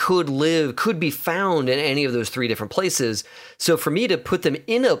NPC could be found in any of those 3 different places. So for me to put them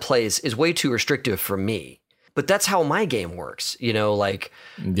in a place is way too restrictive for me. But that's how my game works,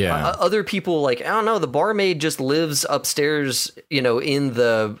 other people, like, I don't know, the barmaid just lives upstairs, in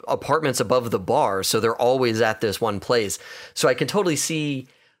the apartments above the bar. So they're always at this one place. So I can totally see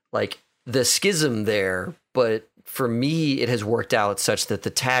like the schism there. But for me, it has worked out such that the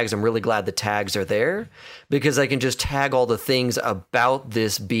tags, I'm really glad the tags are there, because I can just tag all the things about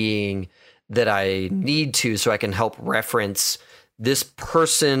this being that I need to, so I can help reference this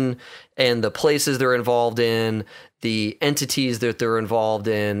person and the places they're involved in, the entities that they're involved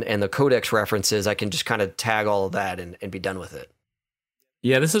in, and the codex references. I can just kind of tag all of that and be done with it.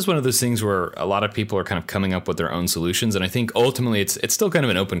 Yeah, this is one of those things where a lot of people are kind of coming up with their own solutions. And I think ultimately it's still kind of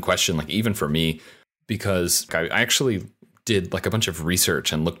an open question, like even for me, because I actually did like a bunch of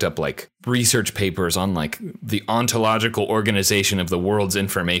research and looked up like research papers on like the ontological organization of the world's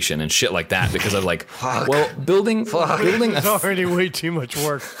information and shit like that, because of like, well, building It's already way too much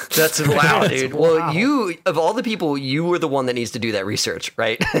work. That's wow, dude. Well, you, of all the people, you were the one that needs to do that research,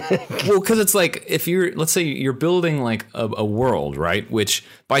 right? Well, because it's like, if you're, let's say you're building like a world, right? Which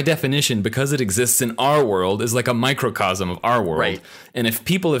by definition, because it exists in our world, is like a microcosm of our world. Right. And if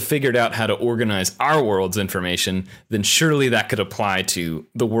people have figured out how to organize our world's information, then surely that could apply to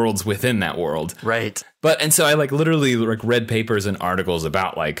the worlds within that world. Right. And so I like literally like read papers and articles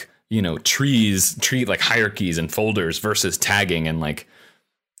about like, you know, tree like hierarchies and folders versus tagging, and like,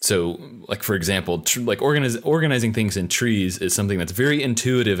 so like, for example, like organizing things in trees is something that's very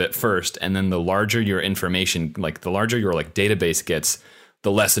intuitive at first. And then the larger your information, like the larger your like database gets,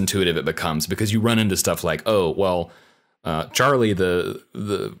 the less intuitive it becomes, because you run into stuff like, oh, well, Charlie, the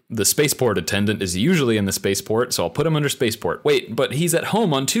spaceport attendant is usually in the spaceport, so I'll put him under spaceport. Wait, but he's at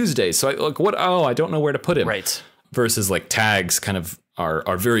home on Tuesdays, so I don't know where to put him. Right. Versus like tags kind of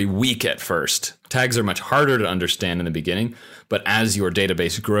are very weak at first. Tags are much harder to understand in the beginning, but as your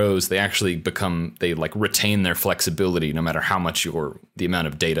database grows, they actually they like retain their flexibility no matter how much the amount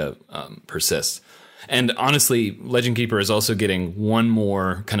of data persists. And honestly, Legend Keeper is also getting one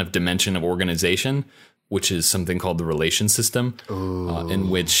more kind of dimension of organization, which is something called the relation system, in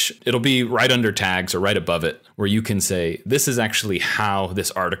which it'll be right under tags or right above it, where you can say, this is actually how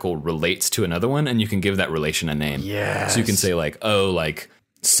this article relates to another one, and you can give that relation a name. Yes. So you can say like, oh, like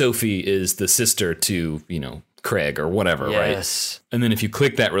Sophie is the sister to, you know, Craig or whatever, yes. right? And then if you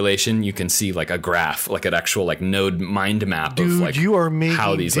click that relation, you can see like a graph, like an actual like node mind map of like you are making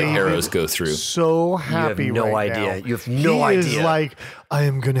how these like arrows go through. So happy, you have no right idea. now. You have no idea. He is like, I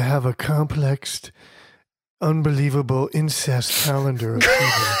am going to have a complex, unbelievable incest calendar of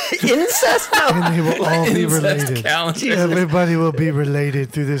people. Incest? And they will all be Incest related. calendar. Everybody will be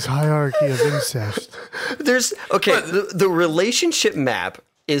related through this hierarchy of incest. The relationship map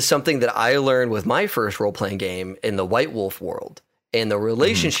is something that I learned with my first role-playing game in the White Wolf world. And the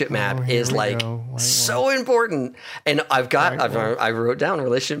relationship map is like so important. And I wrote down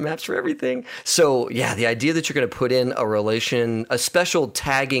relationship maps for everything. So yeah, the idea that you're going to put in a special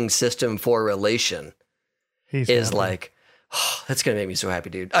tagging system for relation is like, that's going to make me so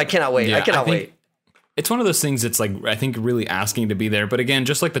happy, dude. I cannot wait. Yeah, I cannot wait. It's one of those things that's like, I think, really asking to be there. But again,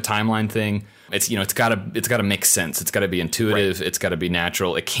 just like the timeline thing, it's, you know, it's gotta make sense. It's gotta be intuitive. Right. It's gotta be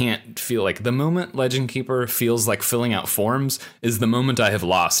natural. It can't feel like, the moment Legend Keeper feels like filling out forms is the moment I have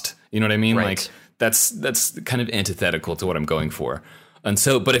lost. You know what I mean? Right. Like that's kind of antithetical to what I'm going for. And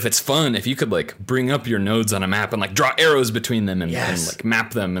so, but if it's fun, if you could like bring up your nodes on a map and like draw arrows between them and like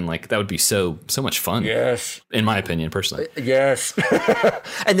map them, and like that would be so much fun. Yes. In my opinion, personally. Yes.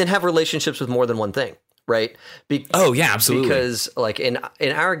 And then have relationships with more than one thing, right? Oh yeah, absolutely. Because like in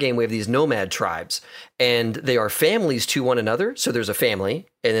our game, we have these nomad tribes, and they are families to one another. So there's a family,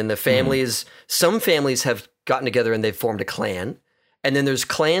 and then the families, some families have gotten together and they've formed a clan. And then there's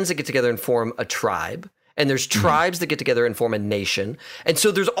clans that get together and form a tribe. And there's tribes that get together and form a nation. And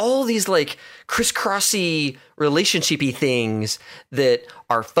so there's all these like crisscrossy relationshipy things that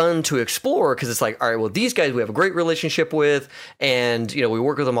are fun to explore, because it's like, all right, well, these guys we have a great relationship with, and you know, we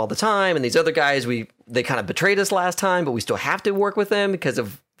work with them all the time. And these other guys, they kind of betrayed us last time, but we still have to work with them because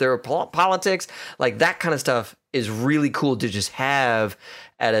of their politics. Like that kind of stuff is really cool to just have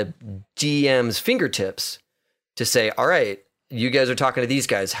at a DM's fingertips to say, all right, you guys are talking to these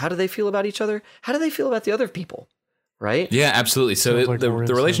guys. How do they feel about each other? How do they feel about the other people? Right? Yeah, absolutely. So like the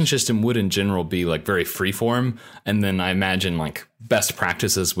relationship system would in general be like very freeform. And then I imagine like best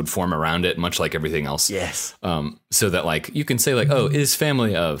practices would form around it, much like everything else. Yes. So that like you can say like, oh, is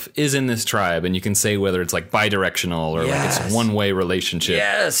family of, is in this tribe. And you can say whether it's like bidirectional or like it's one-way relationship.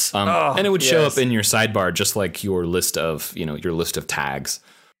 Yes. And it would show up in your sidebar, just like your list of tags.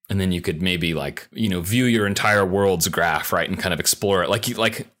 And then you could maybe like, you know, view your entire world's graph, right, and kind of explore it.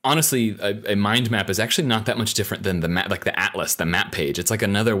 Like honestly, a mind map is actually not that much different than the map, like the atlas, the map page. It's like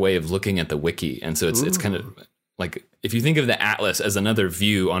another way of looking at the wiki. And so it's kind of like, if you think of the atlas as another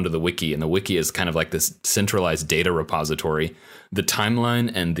view onto the wiki, and the wiki is kind of like this centralized data repository, the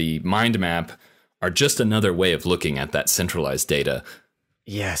timeline and the mind map are just another way of looking at that centralized data.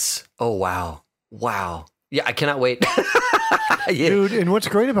 Yes. Oh, wow. Yeah, I cannot wait. Dude, and what's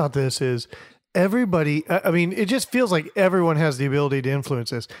great about this is everybody, I mean, it just feels like everyone has the ability to influence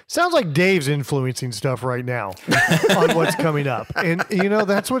this. Sounds like Dave's influencing stuff right now on what's coming up. And, you know,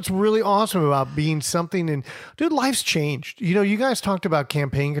 that's what's really awesome about being something. And dude, life's changed. You know, you guys talked about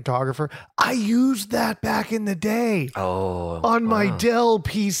campaign cartographer. I used that back in the day on my Dell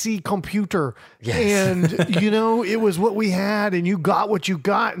PC computer. Yes. And, you know, it was what we had and you got what you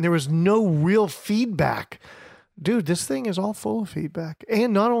got and there was no real feedback. Dude, this thing is all full of feedback.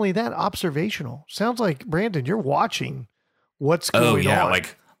 And not only that, observational. Sounds like, Brandon, you're watching what's going on. Oh, yeah. On.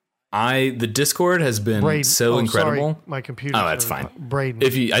 Like, the Discord has been so incredible. Sorry, my computer. Oh, that's fine. Braden.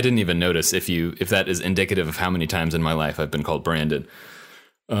 I didn't even notice if that is indicative of how many times in my life I've been called Brandon.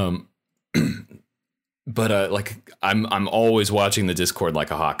 But like, I'm always watching the Discord like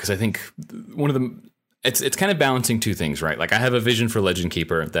a hawk because I think one of the it's kind of balancing two things, right? Like, I have a vision for Legend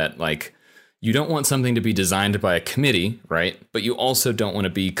Keeper that, like, you don't want something to be designed by a committee, right? But you also don't want to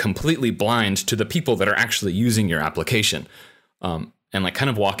be completely blind to the people that are actually using your application. And like,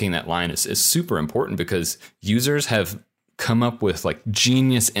 kind of walking that line is super important because users have come up with like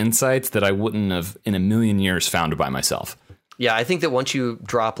genius insights that I wouldn't have in a million years found by myself. Yeah, I think that once you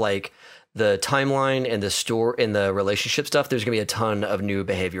drop like the timeline and the store and the relationship stuff, there's going to be a ton of new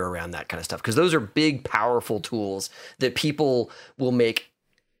behavior around that kind of stuff because those are big, powerful tools that people will make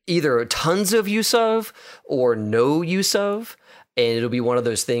either tons of use of or no use of. And it'll be one of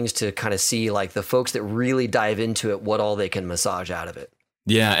those things to kind of see like the folks that really dive into it, what all they can massage out of it.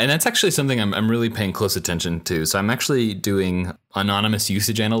 Yeah. And that's actually something I'm really paying close attention to. So I'm actually doing anonymous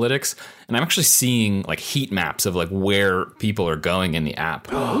usage analytics and I'm actually seeing like heat maps of like where people are going in the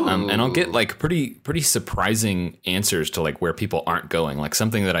app. And I'll get like pretty surprising answers to like where people aren't going, like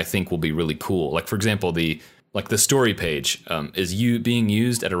something that I think will be really cool. Like, for example, the story page is being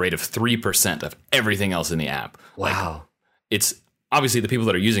used at a rate of 3% of everything else in the app. Wow. Like, it's obviously the people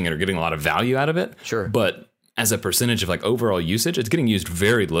that are using it are getting a lot of value out of it. Sure. But as a percentage of like overall usage, it's getting used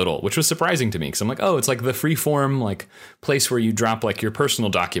very little, which was surprising to me because I'm like, oh, it's like the free form like place where you drop like your personal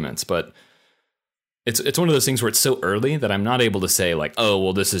documents. But it's one of those things where it's so early that I'm not able to say like, oh,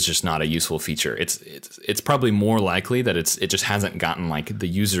 well, this is just not a useful feature. It's probably more likely that it just hasn't gotten like the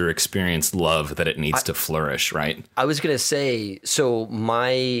user experience love that it needs to flourish, right? I was going to say, so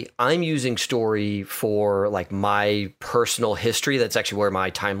I'm using Story for like my personal history. That's actually where my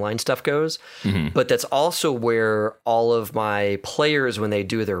timeline stuff goes. Mm-hmm. But that's also where all of my players, when they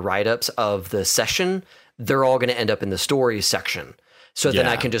do their write-ups of the session, they're all going to end up in the Story section. So then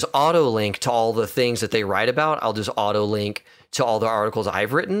I can just auto link to all the things that they write about. I'll just auto link to all the articles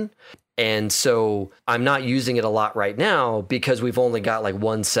I've written. And so I'm not using it a lot right now because we've only got like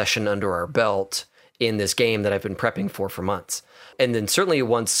one session under our belt in this game that I've been prepping for months. And then certainly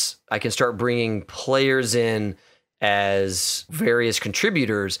once I can start bringing players in as various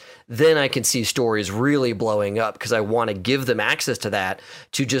contributors, then I can see stories really blowing up because I want to give them access to that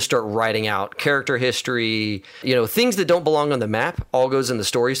to just start writing out character history, you know, things that don't belong on the map all goes in the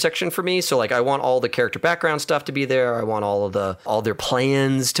story section for me. So like I want all the character background stuff to be there. I want all their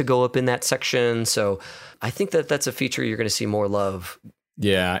plans to go up in that section. So I think that that's a feature you're going to see more love.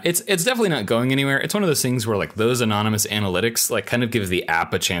 Yeah, it's definitely not going anywhere. It's one of those things where like those anonymous analytics like kind of give the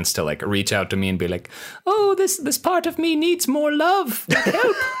app a chance to like reach out to me and be like, oh, this part of me needs more love.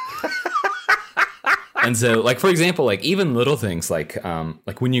 Help. And so like, for example, like even little things like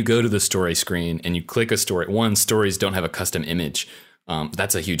when you go to the story screen and you click a story, stories don't have a custom image.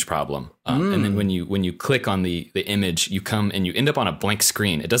 That's a huge problem. And then when you click on the image, you come and you end up on a blank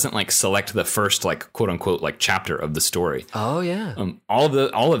screen. It doesn't like select the first like quote unquote like chapter of the story. Oh yeah.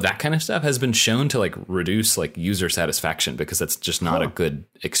 All of that kind of stuff has been shown to like reduce like user satisfaction because that's just not a good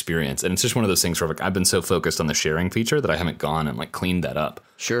experience. And it's just one of those things where like I've been so focused on the sharing feature that I haven't gone and like cleaned that up.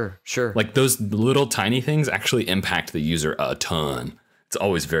 Sure. Like those little tiny things actually impact the user a ton. It's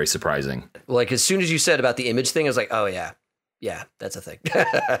always very surprising. Like as soon as you said about the image thing, I was like, oh yeah. Yeah, that's a thing.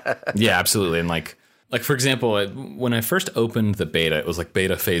 Yeah, absolutely. And like for example, when I first opened the beta, it was like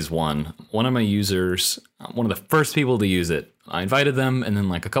beta phase 1. One of my users, one of the first people to use it, I invited them. And then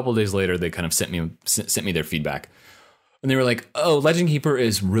like a couple of days later, they kind of sent me their feedback. And they were like, oh, Legend Keeper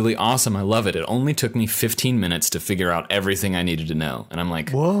is really awesome. I love it. It only took me 15 minutes to figure out everything I needed to know. And I'm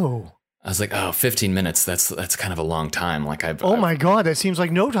like, whoa. I was like, oh, 15 minutes. That's kind of a long time. Like my God, that seems like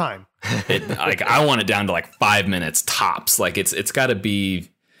no time. Like I want it down to like 5 minutes tops. Like it's got to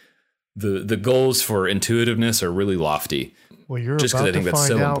be the goals for intuitiveness are really lofty. Well, you're just about to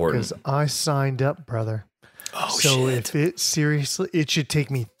find out because I signed up, brother. Oh, so shit. If it should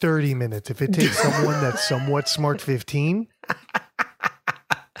take me 30 minutes. If it takes someone that's somewhat smart, 15.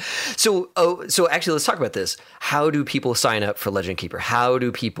 So actually, let's talk about this. How do people sign up for Legend Keeper? How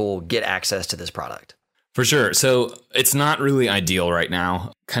do people get access to this product? For sure. So it's not really ideal right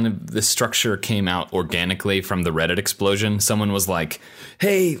now. Kind of the structure came out organically from the Reddit explosion. Someone was like,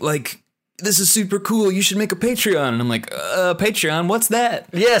 hey, like, this is super cool. You should make a Patreon. And I'm like, Patreon? What's that?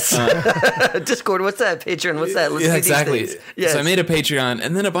 Yes. Discord, what's that? Patreon, what's that? Let's yeah, do exactly. these things. Yes. So I made a Patreon,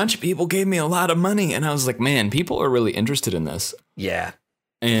 and then a bunch of people gave me a lot of money. And I was like, man, people are really interested in this. Yeah.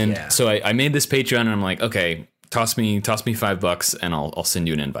 And Yeah. so I made this Patreon, and I'm like, okay, toss me $5 and I'll send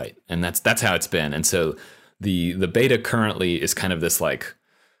you an invite. And that's how it's been. And so the beta currently is kind of this like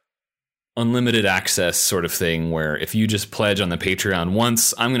unlimited access sort of thing where if you just pledge on the Patreon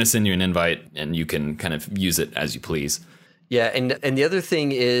once, I'm going to send you an invite and you can kind of use it as you please. Yeah, and the other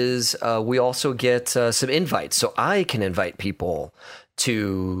thing is we also get some invites, so I can invite people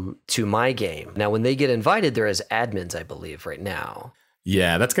to my game. Now, when they get invited, they're as admins, I believe, right now.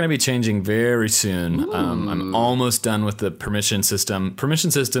 Yeah, that's going to be changing very soon. I'm almost done with the permission system. Permission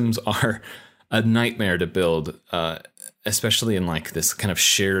systems are a nightmare to build, especially in like this kind of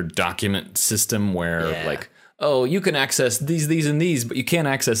shared document system where like, oh, you can access these, and these, but you can't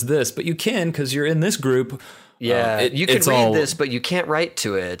access this, but you can because you're in this group. Yeah, you can read this, but you can't write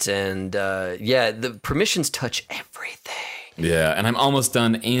to it. And the permissions touch everything. Yeah, and I'm almost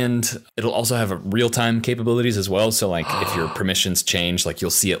done, and it'll also have real-time capabilities as well. So, like, if your permissions change, like, you'll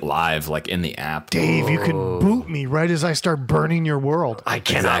see it live, like, in the app. Dave, you can boot me right as I start burning your world. I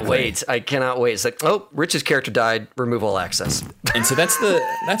cannot wait. I cannot wait. It's like, oh, Rich's character died. Remove all access. And so that's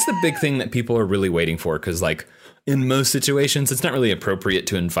the big thing that people are really waiting for, because, like, in most situations, it's not really appropriate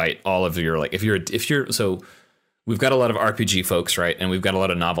to invite all of your, like, if you're so. We've got a lot of RPG folks, right? And we've got a lot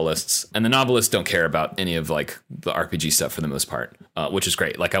of novelists. And the novelists don't care about any of like the RPG stuff for the most part, which is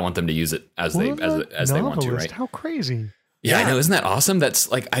great. Like I want them to use it as they want to, right? How crazy. Yeah, I know. Isn't that awesome? That's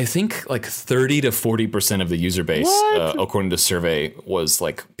like, I think like 30 to 40% of the user base, according to survey, was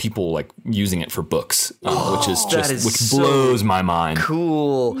like people like using it for books, which is just, which blows my mind.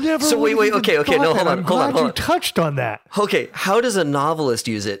 Cool. Never so wait, okay. No, hold on. I'm glad you touched on that. Okay, how does a novelist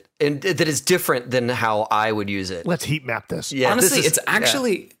use it? And that is different than how I would use it. Let's heat map this. Yeah, honestly, it's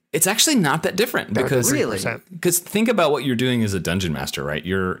actually not that different because think about what you're doing as a dungeon master, right?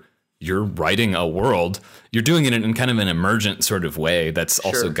 You're writing a world. You're doing it in kind of an emergent sort of way that's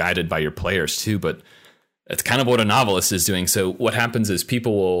also guided by your players too, but it's kind of what a novelist is doing. So what happens is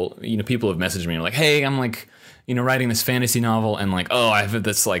people have messaged me and like, hey, I'm like, writing this fantasy novel and like, oh, I have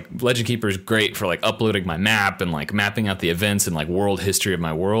this like Legend Keeper is great for like uploading my map and like mapping out the events and like world history of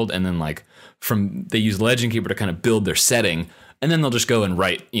my world. And then like they use Legend Keeper to kind of build their setting and then they'll just go and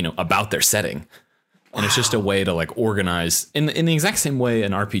write, about their setting. And it's just a way to like organize in the exact same way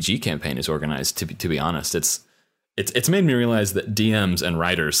an RPG campaign is organized. To be honest, it's made me realize that DMs and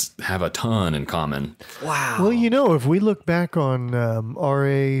writers have a ton in common. Wow. Well, if we look back on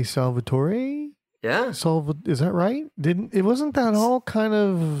R.A. Salvatore, is that right? Wasn't that all kind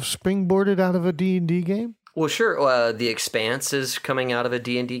of springboarded out of a D&D game? Well, sure. The Expanse is coming out of a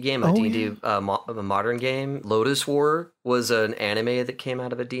D&D game, a D&D a modern game. Lotus War was an anime that came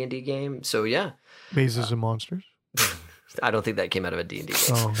out of a D&D game. So yeah. Mazes and Monsters? I don't think that came out of a D&D game.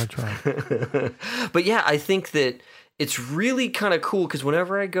 Oh, that's right. But yeah, I think that it's really kind of cool because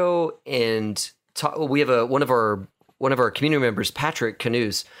whenever I go and talk, we have one of our community members, Patrick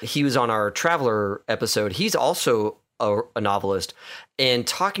Canoes. He was on our Traveler episode. He's also a novelist, and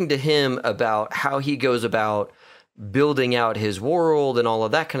talking to him about how he goes about building out his world and all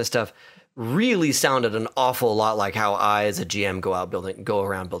of that kind of stuff really sounded an awful lot like how I, as a GM, go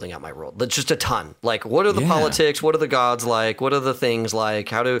around building out my world. That's just a ton. Like, what are the politics? What are the gods like? What are the things like?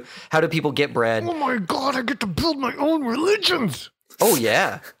 How do people get bread? Oh my God! I get to build my own religions. Oh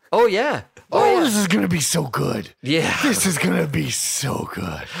yeah. Oh yeah. Oh, this is going to be so good. Yeah. This is going to be so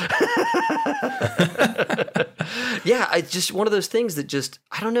good. Yeah, it's just one of those things that just,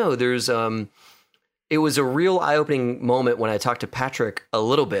 I don't know, there's, it was a real eye-opening moment when I talked to Patrick a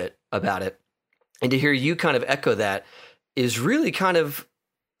little bit about it. And to hear you kind of echo that is really kind of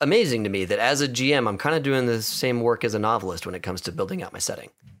amazing to me that as a GM, I'm kind of doing the same work as a novelist when it comes to building out my setting.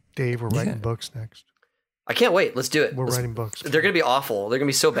 Dave, we're writing books next. I can't wait. Let's do it. We're writing books. They're going to be awful. They're going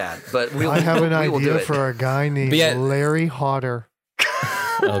to be so bad. But I have an idea for a guy named Larry Hodder.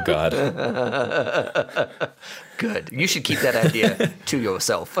 Oh, God. Good. You should keep that idea to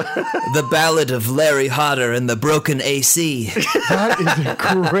yourself. The Ballad of Larry Hodder and the Broken AC. That is a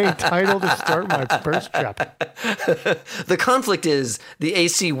great title to start my first chapter. The conflict is the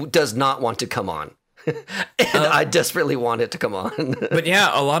AC does not want to come on. And I desperately want it to come on. But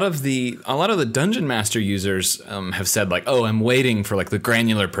yeah, a lot of the Dungeon Master users have said like, oh, I'm waiting for like the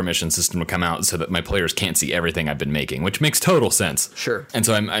granular permission system to come out so that my players can't see everything I've been making, which makes total sense. Sure. And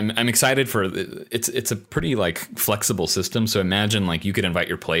so I'm excited for it's a pretty like flexible system. So imagine like you could invite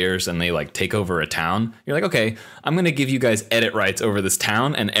your players and they like take over a town. You're like, okay, I'm going to give you guys edit rights over this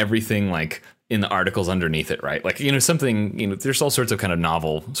town and everything like in the articles underneath it, right? Like, something, there's all sorts of kind of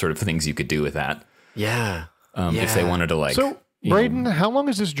novel sort of things you could do with that. Yeah. If they wanted to like. So, Braden, how long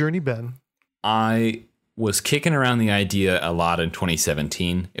has this journey been? I was kicking around the idea a lot in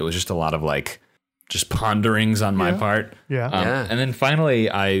 2017. It was just a lot of like just ponderings on my part. Yeah. And then finally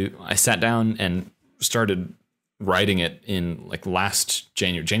I sat down and started writing it in like last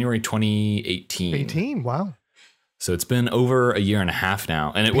January 2018. 18, wow. So it's been over a year and a half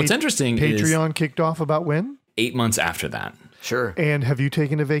now. And what's interesting is Patreon kicked off about when? 8 months after that. Sure. And have you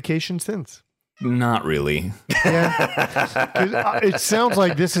taken a vacation since? Not really. Yeah. 'Cause it sounds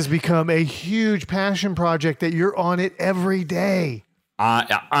like this has become a huge passion project that you're on it every day.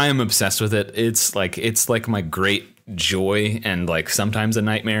 I am obsessed with it. It's like my great joy and like sometimes a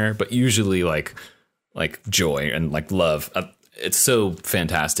nightmare, but usually like joy and like love. It's so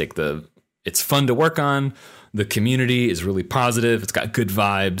fantastic. It's fun to work on. The community is really positive. It's got good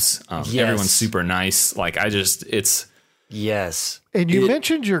vibes. Yes. Everyone's super nice. Like it's. Yes. And you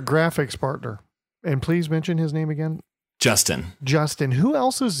mentioned your graphics partner. And please mention his name again. Justin. Who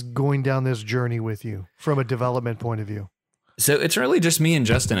else is going down this journey with you from a development point of view? So it's really just me and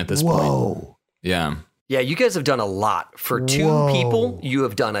Justin at this point. Yeah. Yeah, you guys have done a lot. For two people, you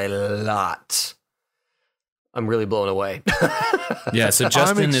have done a lot. I'm really blown away. Yeah, so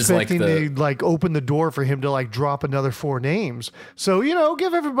Justin is like to like open the door for him to like drop another 4 names. So,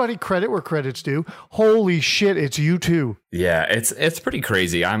 give everybody credit where credit's due. Holy shit, it's you two. Yeah, it's pretty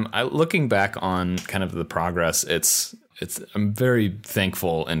crazy. I'm looking back on kind of the progress. I'm very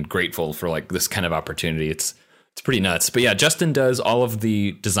thankful and grateful for like this kind of opportunity. It's pretty nuts. But yeah, Justin does all of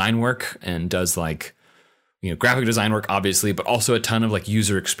the design work and does like graphic design work, obviously, but also a ton of like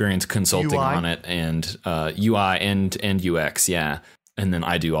user experience consulting UI? on it and UI and UX. Yeah. And then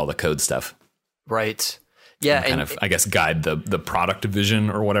I do all the code stuff. Right. Yeah. And kind of, I guess, guide the product vision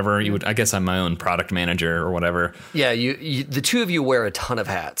or whatever I guess I'm my own product manager or whatever. Yeah. You the two of you wear a ton of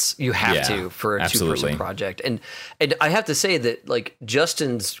hats. You have to for a absolutely. 2-person project. And I have to say that like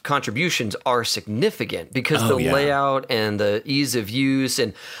Justin's contributions are significant because the layout and the ease of use.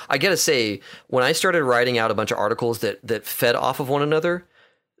 And I got to say, when I started writing out a bunch of articles that fed off of one another,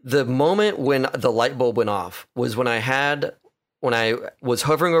 the moment when the light bulb went off was when I was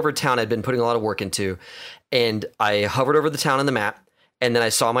hovering over town I'd been putting a lot of work into, and I hovered over the town on the map, and then I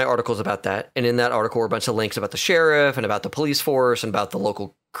saw my articles about that. And in that article were a bunch of links about the sheriff and about the police force and about the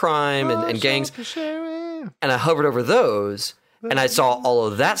local crime and gangs. And I hovered over those, and I saw all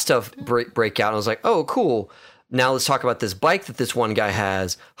of that stuff break out. And I was like, oh, cool. Now let's talk about this bike that this one guy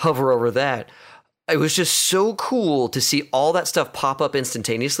has. Hover over that. It was just so cool to see all that stuff pop up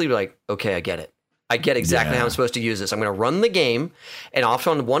instantaneously. You're like, okay, I get it. I get exactly how I'm supposed to use this. I'm going to run the game, and off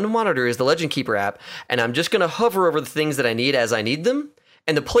on one monitor is the Legend Keeper app, and I'm just going to hover over the things that I need as I need them,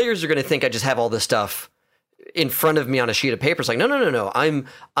 and the players are going to think I just have all this stuff in front of me on a sheet of paper. It's like, no.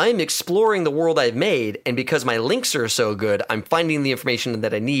 I'm exploring the world I've made, and because my links are so good, I'm finding the information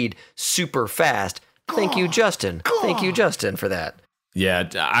that I need super fast. Thank you, Justin. Thank you, Justin, for that. Yeah,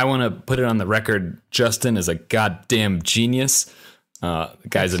 I want to put it on the record. Justin is a goddamn genius. The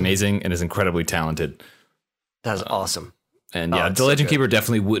guy's amazing and is incredibly talented. That's awesome. And yeah, the Legend Keeper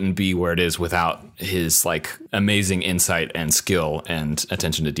definitely wouldn't be where it is without his like amazing insight and skill and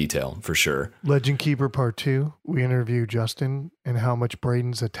attention to detail, for sure. Legend Keeper Part 2, we interview Justin and how much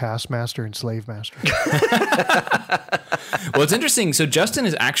Braden's a taskmaster and slave master. Well, it's interesting. So Justin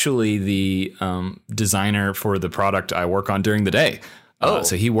is actually the designer for the product I work on during the day.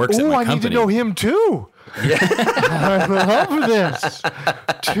 So he works at my company. I need to know him too. Yeah. I love this.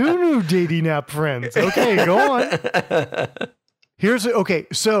 2 new dating app friends. Okay, go on.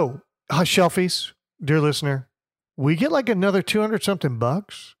 So Shelfies, dear listener, we get like another 200 something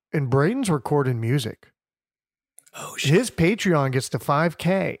bucks, and Braden's recording music. Oh shit. His Patreon gets to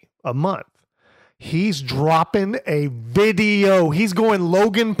 5K a month. He's dropping a video. He's going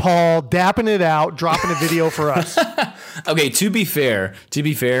Logan Paul, dapping it out, dropping a video for us. Okay, to be fair,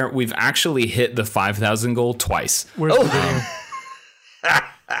 we've actually hit the 5,000 goal twice. Where's the video?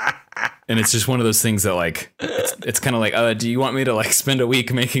 And it's just one of those things that like, it's kind of like, do you want me to like spend a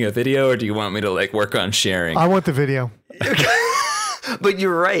week making a video, or do you want me to like work on sharing? I want the video. But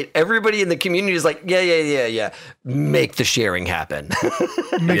you're right. Everybody in the community is like, yeah. Make the sharing happen.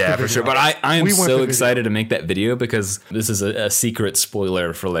 Yeah, for sure. But I'm so excited to make that video because this is a secret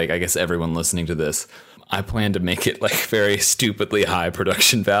spoiler for like, I guess everyone listening to this. I plan to make it like very stupidly high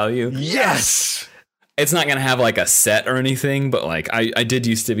production value. Yes. It's not going to have like a set or anything, but like I did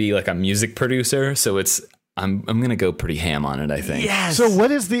used to be like a music producer. So I'm going to go pretty ham on it, I think. Yes. So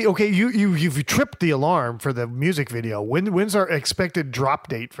what is you've tripped the alarm for the music video. When's our expected drop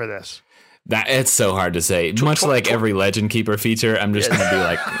date for this? That it's so hard to say. Much like every Legend Keeper feature, I'm just going to be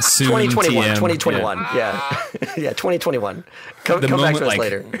like soon 2021, TM. 2021. Yeah. Yeah, 2021. Come back to us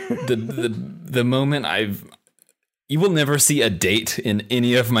later. The moment you will never see a date in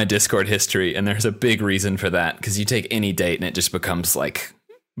any of my Discord history, and there's a big reason for that because you take any date and it just becomes like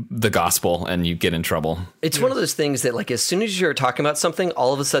the gospel and you get in trouble. It's one of those things that like as soon as you're talking about something,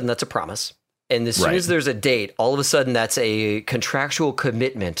 all of a sudden that's a promise. And as soon as there's a date, all of a sudden that's a contractual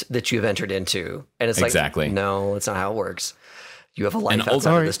commitment that you've entered into. And it's exactly. Like, no, that's not how it works. You have a life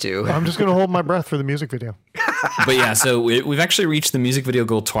outside of this too. I'm just going to hold my breath for the music video. But yeah, so we've actually reached the music video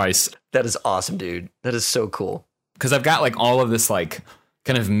goal twice. That is awesome, dude. That is so cool. Because I've got like all of this like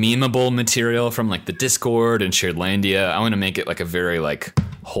kind of memeable material from like the Discord and Sharedlandia. I want to make it like a very like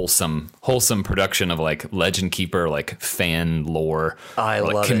wholesome production of like Legend Keeper, like fan lore,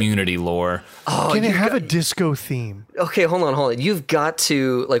 like community lore. Oh, can it have a disco theme? Okay, hold on. You've got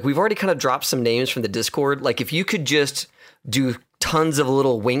to like we've already kind of dropped some names from the Discord. Like if you could just do tons of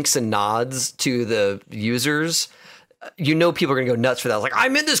little winks and nods to the users, you know people are gonna go nuts for that. Like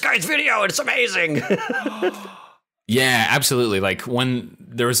I'm in this guy's video, and it's amazing. Yeah, absolutely. Like when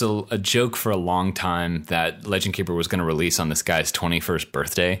there was a joke for a long time that Legend Keeper was going to release on this guy's 21st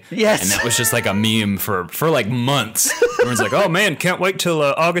birthday. Yes. And that was just like a meme for like months. Everyone's like, oh man, can't wait till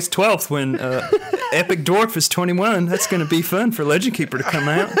August 12th when Epic Dwarf is 21. That's going to be fun for Legend Keeper to come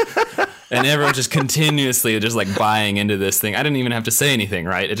out. And everyone just continuously just like buying into this thing. I didn't even have to say anything,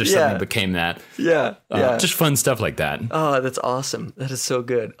 right? It just suddenly became that. Yeah. Just fun stuff like that. Oh, that's awesome. That is so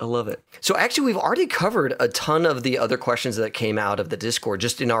good. I love it. So actually, we've already covered a ton of the other questions that came out of the Discord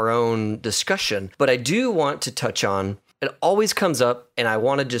just in our own discussion. But I do want to touch on, it always comes up, and I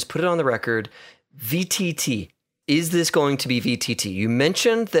want to just put it on the record, VTT. Is this going to be VTT? You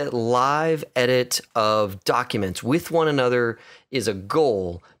mentioned that live edit of documents with one another is a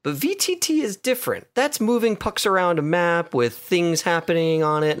goal, but VTT is different. That's moving pucks around a map with things happening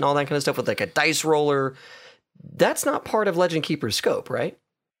on it and all that kind of stuff with like a dice roller. That's not part of Legend Keeper's scope, right?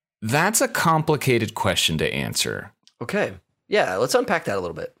 That's a complicated question to answer. Okay. Yeah, let's unpack that a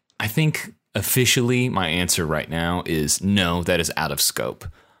little bit. I think officially my answer right now is no, that is out of scope.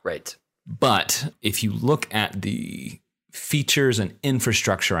 Right. But if you look at the features and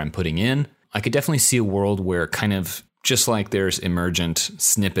infrastructure I'm putting in, I could definitely see a world where kind of just like there's emergent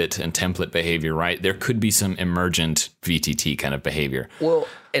snippet and template behavior, right? There could be some emergent VTT kind of behavior. Well,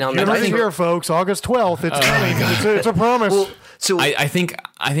 and on that here, folks, August 12th, it's coming. It's a promise. Well, so I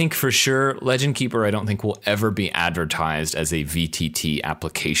think for sure Legend Keeper, I don't think will ever be advertised as a VTT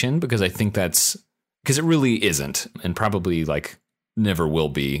application because I think because it really isn't and probably like never will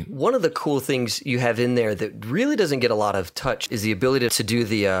be. One of the cool things you have in there that really doesn't get a lot of touch is the ability to do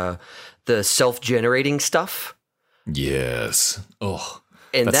the self-generating stuff. Yes. Oh,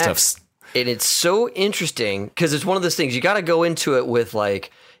 and that's and it's so interesting because it's one of those things you got to go into it with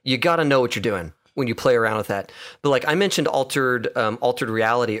like you got to know what you're doing when you play around with that. But like I mentioned, altered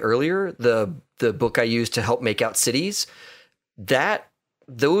reality earlier, the book I used to help make out cities.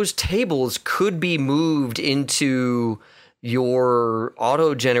 Those tables could be moved into your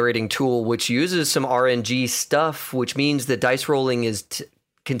auto-generating tool, which uses some RNG stuff, which means that dice rolling is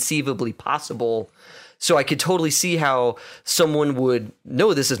conceivably possible. So I could totally see how someone would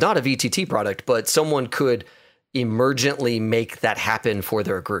know this is not a VTT product, but someone could emergently make that happen for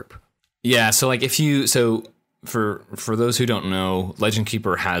their group. Yeah, so like for those who don't know, Legend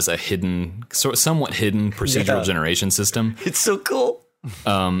Keeper has a somewhat hidden procedural generation system. It's so cool.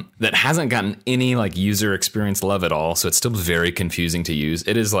 That hasn't gotten any like user experience love at all, so it's still very confusing to use.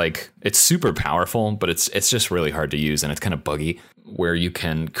 It is like it's super powerful, but it's just really hard to use and it's kind of buggy. Where you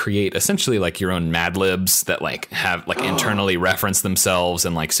can create essentially like your own Mad Libs that like have like internally reference themselves,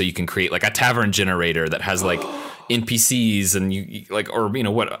 and like so you can create like a tavern generator that has like NPCs and you like, or you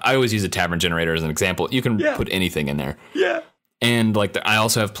know what, I always use a tavern generator as an example. You can put anything in there. Yeah. And like I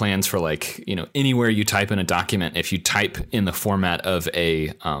also have plans for like, you know, anywhere you type in a document, if you type in the format of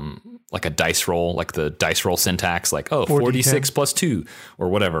a like a dice roll, like the dice roll syntax, like 4d6 plus 2 or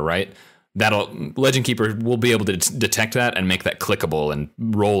whatever, right? Legend Keeper will be able to detect that and make that clickable and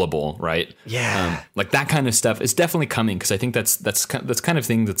rollable, right? Yeah. Like that kind of stuff is definitely coming, because I think that's kind of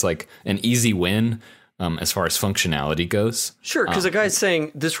thing that's like an easy win as far as functionality goes. Sure, because a guy's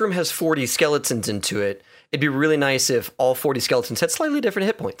saying this room has 40 skeletons into it. It'd be really nice if all 40 skeletons had slightly different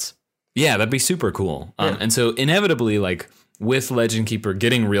hit points. Yeah, that'd be super cool. Yeah. And so inevitably, like with Legend Keeper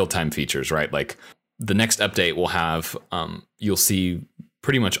getting real-time features, right? Like the next update will have, you'll see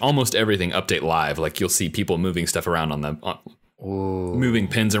pretty much almost everything update live. Like you'll see people moving stuff around moving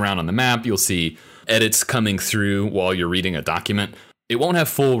pins around on the map. You'll see edits coming through while you're reading a document. It won't have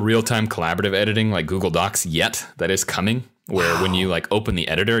full real-time collaborative editing like Google Docs yet. That is coming, where when you like open the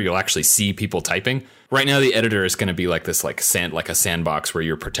editor, you'll actually see people typing. Right now, the editor is going to be like this, like a sandbox where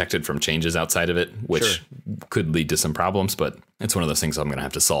you're protected from changes outside of it, which could lead to some problems. But it's one of those things I'm going to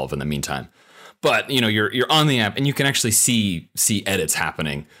have to solve in the meantime. But you're on the app and you can actually see edits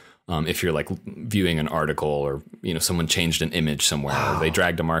happening if you're like viewing an article, or someone changed an image somewhere, or they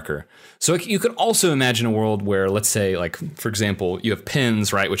dragged a marker. So you could also imagine a world where, let's say, like for example, you have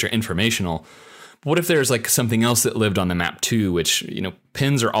pins, right, which are informational. What if there's like something else that lived on the map too, which,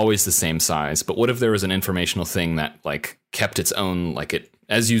 pins are always the same size, but what if there was an informational thing that like kept its own, like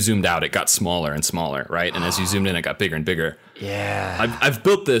as you zoomed out, it got smaller and smaller, right? And as you zoomed in, it got bigger and bigger. Yeah. I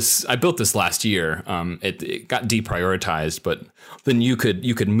built this last year. It got deprioritized, but then you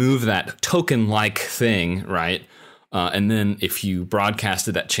could move that token-like thing, right? And then if you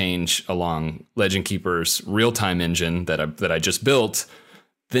broadcasted that change along Legend Keeper's real-time engine that I just built,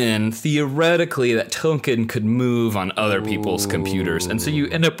 then theoretically that token could move on other people's computers. And so you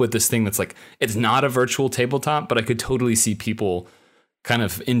end up with this thing that's like, it's not a virtual tabletop, but I could totally see people kind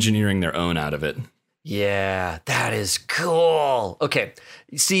of engineering their own out of it. Yeah, that is cool. Okay.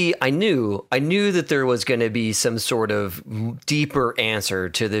 See, I knew that there was going to be some sort of deeper answer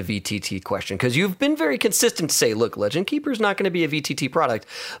to the VTT question, because you've been very consistent to say, look, Legend Keeper is not going to be a VTT product,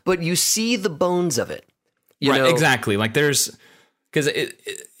 but you see the bones of it. You know? Exactly. Like because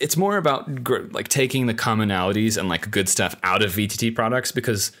it's more about like taking the commonalities and like good stuff out of VTT products,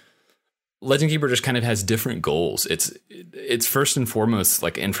 because Legend Keeper just kind of has different goals. It's first and foremost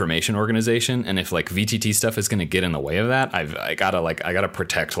like information organization, and if like VTT stuff is going to get in the way of that, I gotta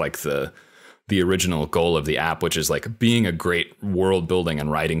protect like the original goal of the app, which is like being a great world building and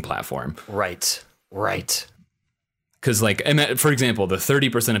writing platform. Right. Because like, for example, the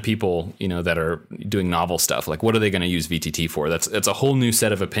 30% of people, that are doing novel stuff, like what are they going to use VTT for? That's a whole new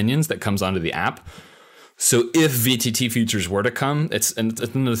set of opinions that comes onto the app. So if VTT features were to come, it's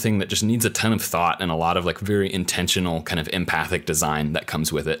another thing that just needs a ton of thought and a lot of like very intentional kind of empathic design that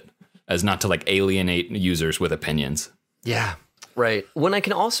comes with it, as not to like alienate users with opinions. Yeah. Right. When I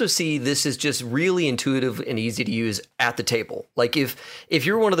can also see this is just really intuitive and easy to use at the table. Like if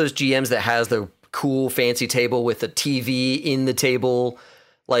you're one of those GMs that has the cool fancy table with a TV in the table,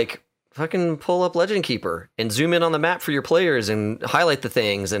 like fucking pull up Legend Keeper and zoom in on the map for your players and highlight the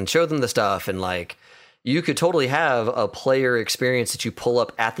things and show them the stuff. And like, you could totally have a player experience that you pull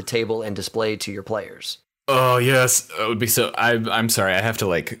up at the table and display to your players. Oh, yes. It would be so... I'm sorry, I have to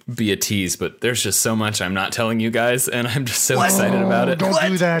like be a tease, but there's just so much I'm not telling you guys, and I'm just so excited about it. Don't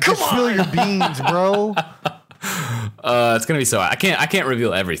do that. Just spill your beans, bro. It's gonna be so... I can't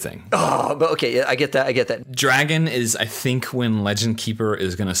reveal everything. Oh, but okay, yeah, I get that. Dragon is, I think, when Legend Keeper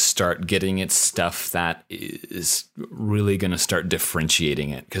is gonna start getting its stuff that is really gonna start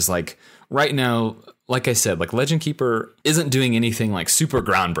differentiating it. Because like right now, like I said, like Legend Keeper isn't doing anything like super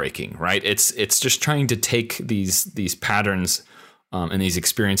groundbreaking, right? It's just trying to take these patterns and these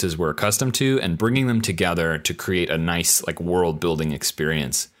experiences we're accustomed to and bringing them together to create a nice like world building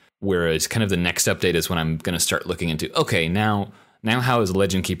experience. Whereas kind of the next update is when I'm going to start looking into, okay, now how is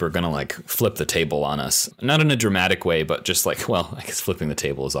Legend Keeper going to like flip the table on us? Not in a dramatic way, but just like, well, I guess flipping the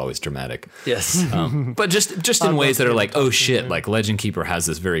table is always dramatic. Yes. But just in ways that are like, oh shit, like Legend Keeper has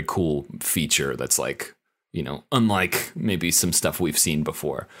this very cool feature that's like, unlike maybe some stuff we've seen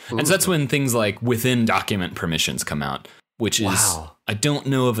before. Ooh. And so that's when things like within document permissions come out, which is, I don't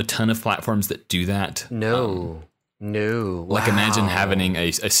know of a ton of platforms that do that. No. Like imagine having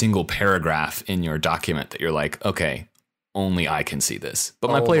a single paragraph in your document that you're like, okay, only I can see this, but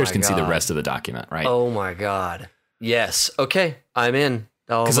my players can see the rest of the document, right? Oh my God. Yes. Okay. I'm in.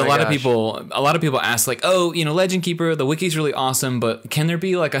 Because a lot of people ask like, oh, Legend Keeper, the wiki's really awesome, but can there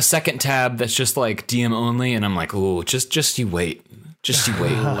be like a second tab that's just like DM only? And I'm like, oh, just you wait.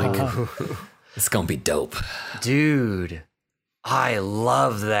 Like, it's going to be dope. Dude, I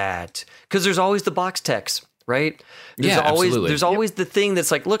love that. Because there's always the box text. right? Absolutely. There's always the thing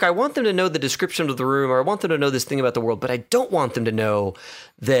that's like, look, I want them to know the description of the room, or I want them to know this thing about the world, but I don't want them to know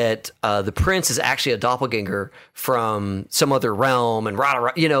that the prince is actually a doppelganger from some other realm and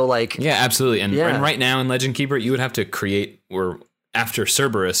like. Yeah, absolutely. And right now in Legend Keeper, you would have to create, or after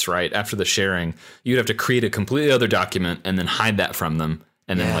Cerberus, right, after the sharing, you'd have to create a completely other document and then hide that from them.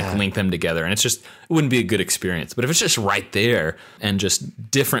 And then like link them together. And it wouldn't be a good experience. But if it's just right there and just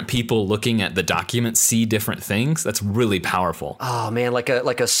different people looking at the document see different things, that's really powerful. Oh man, like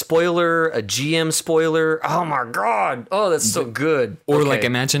a spoiler, a GM spoiler. Oh my God. Oh, that's so good. Or like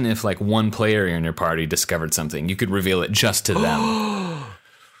imagine if like one player in your party discovered something, you could reveal it just to them.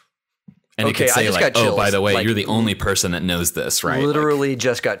 And it could say like, oh, by the way, like, you're the only person that knows this, right? Literally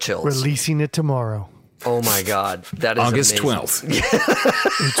just got chills. Releasing it tomorrow. Oh my God, that is August amazing.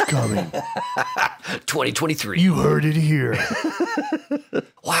 12th. It's coming. 2023. You heard it here.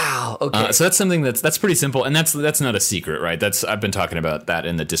 Wow. Okay. So that's something that's pretty simple, and that's not a secret, right? I've been talking about that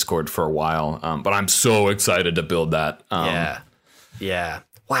in the Discord for a while, but I'm so excited to build that. Yeah.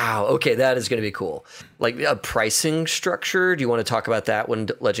 Wow. Okay, that is going to be cool. Like a pricing structure. Do you want to talk about that when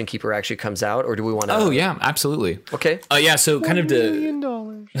Legend Keeper actually comes out, or do we want to? Oh yeah, absolutely. Okay. Yeah. So kind of $1 million.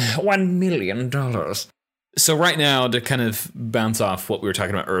 $1 million. So right now, to kind of bounce off what we were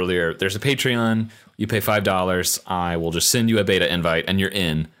talking about earlier, there's a Patreon. You pay $5. I will just send you a beta invite, and you're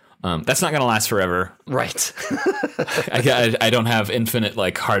in. That's not going to last forever. Right. I don't have infinite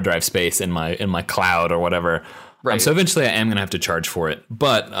like hard drive space in my cloud or whatever. Right. So eventually I am going to have to charge for it.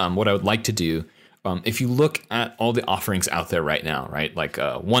 But what I would like to do, if you look at all the offerings out there right now, right, like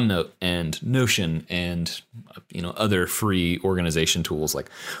OneNote and Notion and other free organization tools, like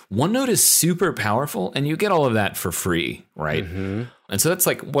OneNote is super powerful and you get all of that for free, right? Mm-hmm. And so that's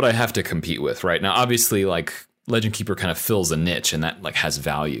like what I have to compete with right now. Obviously, like Legend Keeper kind of fills a niche and that like has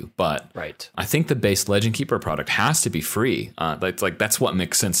value, but right. I think the base Legend Keeper product has to be free. That's what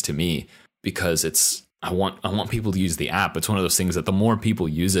makes sense to me, because I want people to use the app. It's one of those things that the more people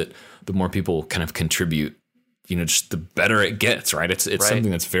use it, the more people kind of contribute, just the better it gets, right? It's right.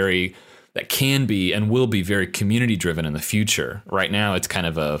 Something that can be and will be very community driven in the future. Right now, it's kind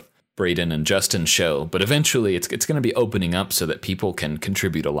of a Braden and Justin show, but eventually it's going to be opening up so that people can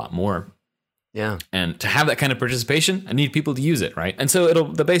contribute a lot more. Yeah. And to have that kind of participation, I need people to use it, right? And so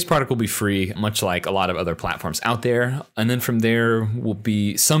the base product will be free, much like a lot of other platforms out there. And then from there will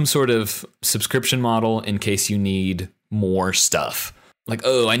be some sort of subscription model in case you need more stuff. Like,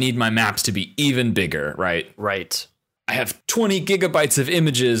 oh, I need my maps to be even bigger, right? Right. I have 20 gigabytes of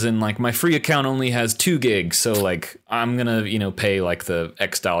images and like my free account only has 2 gigs. So like I'm going to, pay like the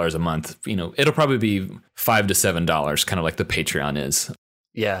X dollars a month. It'll probably be $5 to $7, kind of like the Patreon is.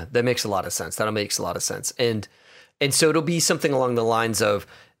 Yeah, that makes a lot of sense. That makes a lot of sense. And so it'll be something along the lines of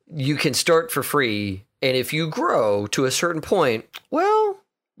you can start for free. And if you grow to a certain point, well,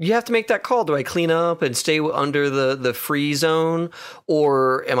 you have to make that call. Do I clean up and stay under the free zone?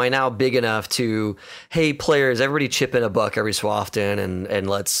 Or am I now big enough to, hey, players, everybody chip in $1 every so often and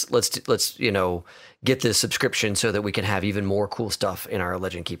let's get this subscription so that we can have even more cool stuff in our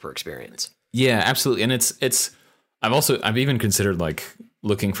Legend Keeper experience. Yeah, absolutely. And I've even considered like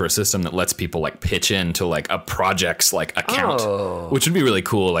looking for a system that lets people like pitch into like a project's like account, which would be really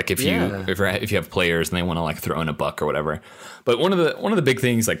cool. Like if you have players and they want to like throw in $1 or whatever. But one of the big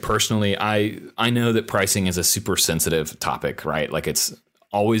things, like personally, I know that pricing is a super sensitive topic, right? Like it's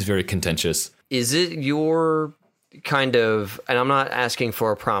always very contentious. Is it your kind of, and I'm not asking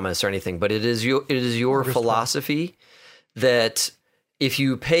for a promise or anything, but it is your philosophy that if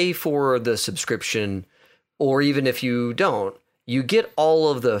you pay for the subscription, or even if you don't, you get all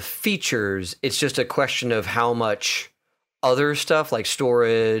of the features. It's just a question of how much other stuff like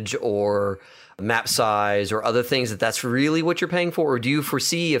storage or map size or other things that's really what you're paying for? Or do you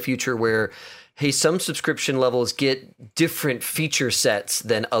foresee a future where, hey, some subscription levels get different feature sets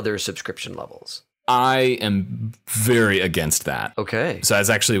than other subscription levels? I am very against that. Okay. So that's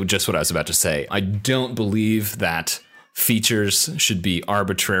actually just what I was about to say. I don't believe that features should be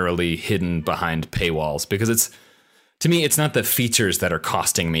arbitrarily hidden behind paywalls, because to me, it's not the features that are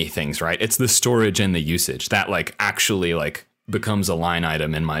costing me things, right? It's the storage and the usage that like actually like becomes a line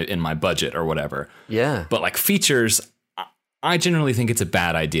item in my budget or whatever. Yeah. But like features, I generally think it's a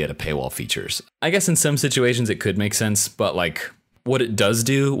bad idea to paywall features. I guess in some situations it could make sense, but like what it does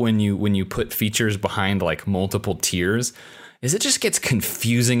do when you put features behind like multiple tiers is it just gets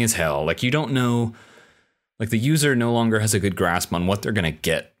confusing as hell. Like you don't know. Like the user no longer has a good grasp on what they're going to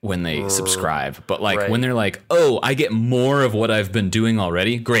get when they subscribe. But like when they're like, oh, I get more of what I've been doing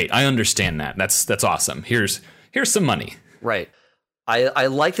already. Great. I understand that. That's awesome. Here's some money. Right. I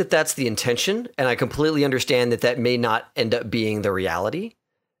like that that's the intention, and I completely understand that may not end up being the reality.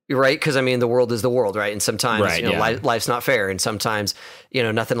 Right? Because I mean, the world is the world, right? And sometimes life's not fair, and sometimes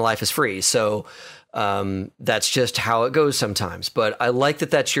nothing in life is free. So that's just how it goes sometimes. But I like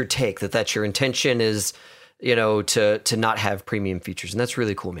that that's your take, that's your intention is to not have premium features, and that's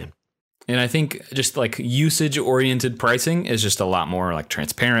really cool, man. And I think just like usage oriented pricing is just a lot more like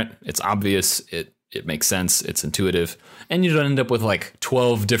transparent. It's obvious. It makes sense. It's intuitive. And you don't end up with like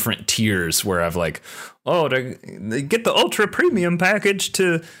 12 different tiers where I've like, they get the ultra premium package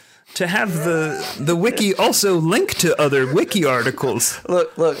to have the wiki also link to other wiki articles.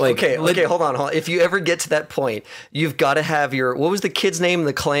 Look, okay, hold on. If you ever get to that point, you've got to have what was the kid's name,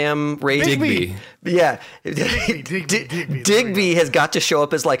 the clam raid? Digby. Yeah. Digby has got to show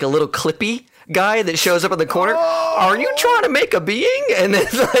up as like a little clippy guy that shows up in the corner. Are you trying to make a being? And then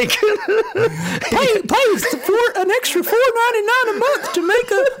like pay for an extra $4.99 a month to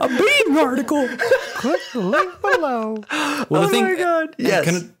make a being article. Click the link below. Well, my God. Yes.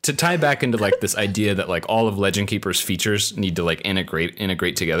 Kind of to tie back into like this idea that like all of Legend Keeper's features need to like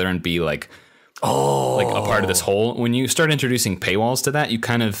integrate together and be like like a part of this whole. When you start introducing paywalls to that, you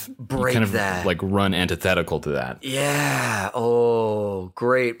kind of that. like run antithetical to that. Yeah. Oh,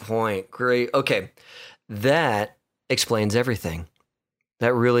 great point. Great. Okay. That explains everything.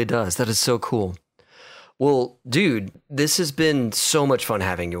 That really does. That is so cool. Well, dude, this has been so much fun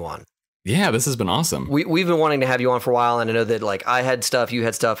having you on. Yeah, this has been awesome. We've been wanting to have you on for a while, and I know that like I had stuff, you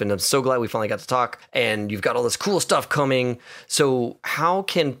had stuff, and I'm so glad we finally got to talk, and you've got all this cool stuff coming. So how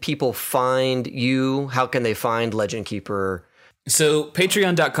can people find you? How can they find Legend Keeper? So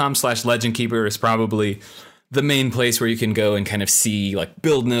patreon.com/Legend Keeper is probably the main place where you can go and kind of see like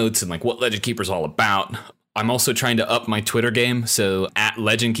build notes and like what Legend Keeper is all about. I'm also trying to up my Twitter game. So at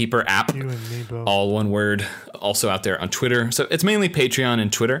Legend Keeper app, you and me both. All one word, also out there on Twitter. So it's mainly Patreon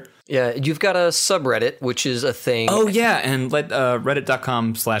and Twitter. Yeah, you've got a subreddit, which is a thing. Oh, yeah. And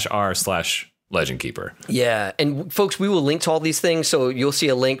reddit.com/r/Legend Keeper. Yeah. And folks, we will link to all these things. So you'll see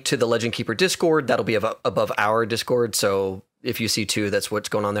a link to the Legend Keeper Discord. That'll be above our Discord. So if you see two, that's what's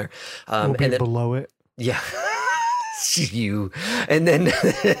going on there. We'll be below it. Yeah. You. And then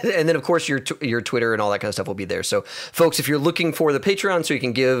of course your Twitter and all that kind of stuff will be there. So folks, if you're looking for the Patreon so you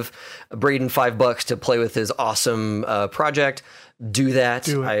can give Braden $5 to play with his awesome project, do that.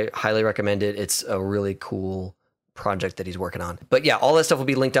 I highly recommend it. It's a really cool project that he's working on. But yeah, all that stuff will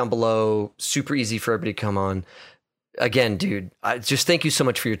be linked down below. Super easy for everybody to come on. Again, dude, I just thank you so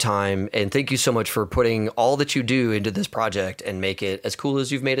much for your time, and thank you so much for putting all that you do into this project and make it as cool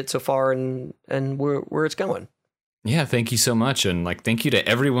as you've made it so far and where it's going. Yeah, thank you so much. And like, thank you to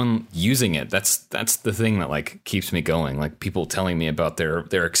everyone using it. That's the thing that like keeps me going. Like people telling me about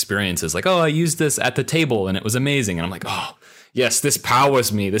their experiences. Like, oh, I used this at the table and it was amazing. And I'm like, oh, yes, this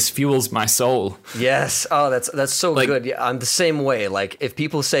powers me. This fuels my soul. Yes. Oh, that's so like, good. Yeah, I'm the same way. Like if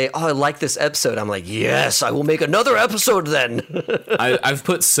people say, oh, I like this episode, I'm like, yes, I will make another episode then. I've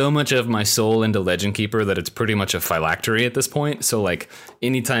put so much of my soul into Legend Keeper that it's pretty much a phylactery at this point. So like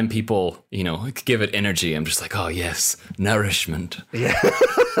anytime people, give it energy, I'm just like, oh, yes, nourishment. Yeah.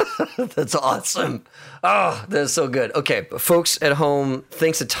 That's awesome. Oh, that's so good. Okay, folks at home,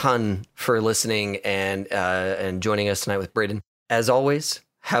 thanks a ton for listening and joining us tonight with Braden. As always,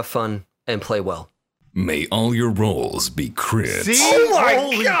 have fun and play well. May all your rolls be crits. See? Oh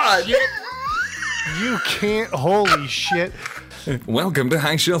my God! Shit. You can't. Holy shit! Welcome to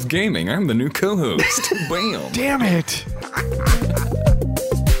High Shelf Gaming. I'm the new co-host. Bam! Damn it!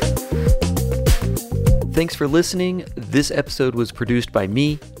 Thanks for listening. This episode was produced by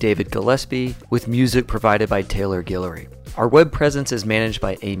me, David Gillespie, with music provided by Taylor Guillory. Our web presence is managed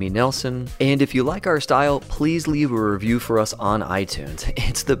by Amy Nelson, and if you like our style, please leave a review for us on iTunes.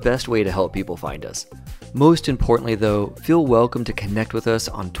 It's the best way to help people find us. Most importantly, though, feel welcome to connect with us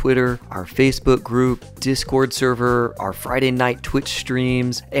on Twitter, our Facebook group, Discord server, our Friday night Twitch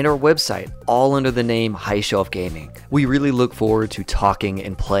streams, and our website, all under the name High Shelf Gaming. We really look forward to talking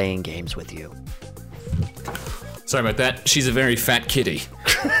and playing games with you. Sorry about that. She's a very fat kitty.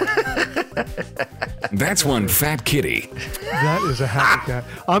 That's one fat kitty. That is a happy guy.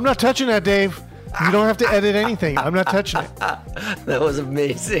 I'm not touching that, Dave. You don't have to edit anything. I'm not touching it. That was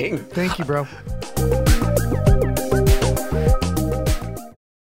amazing. Thank you, bro.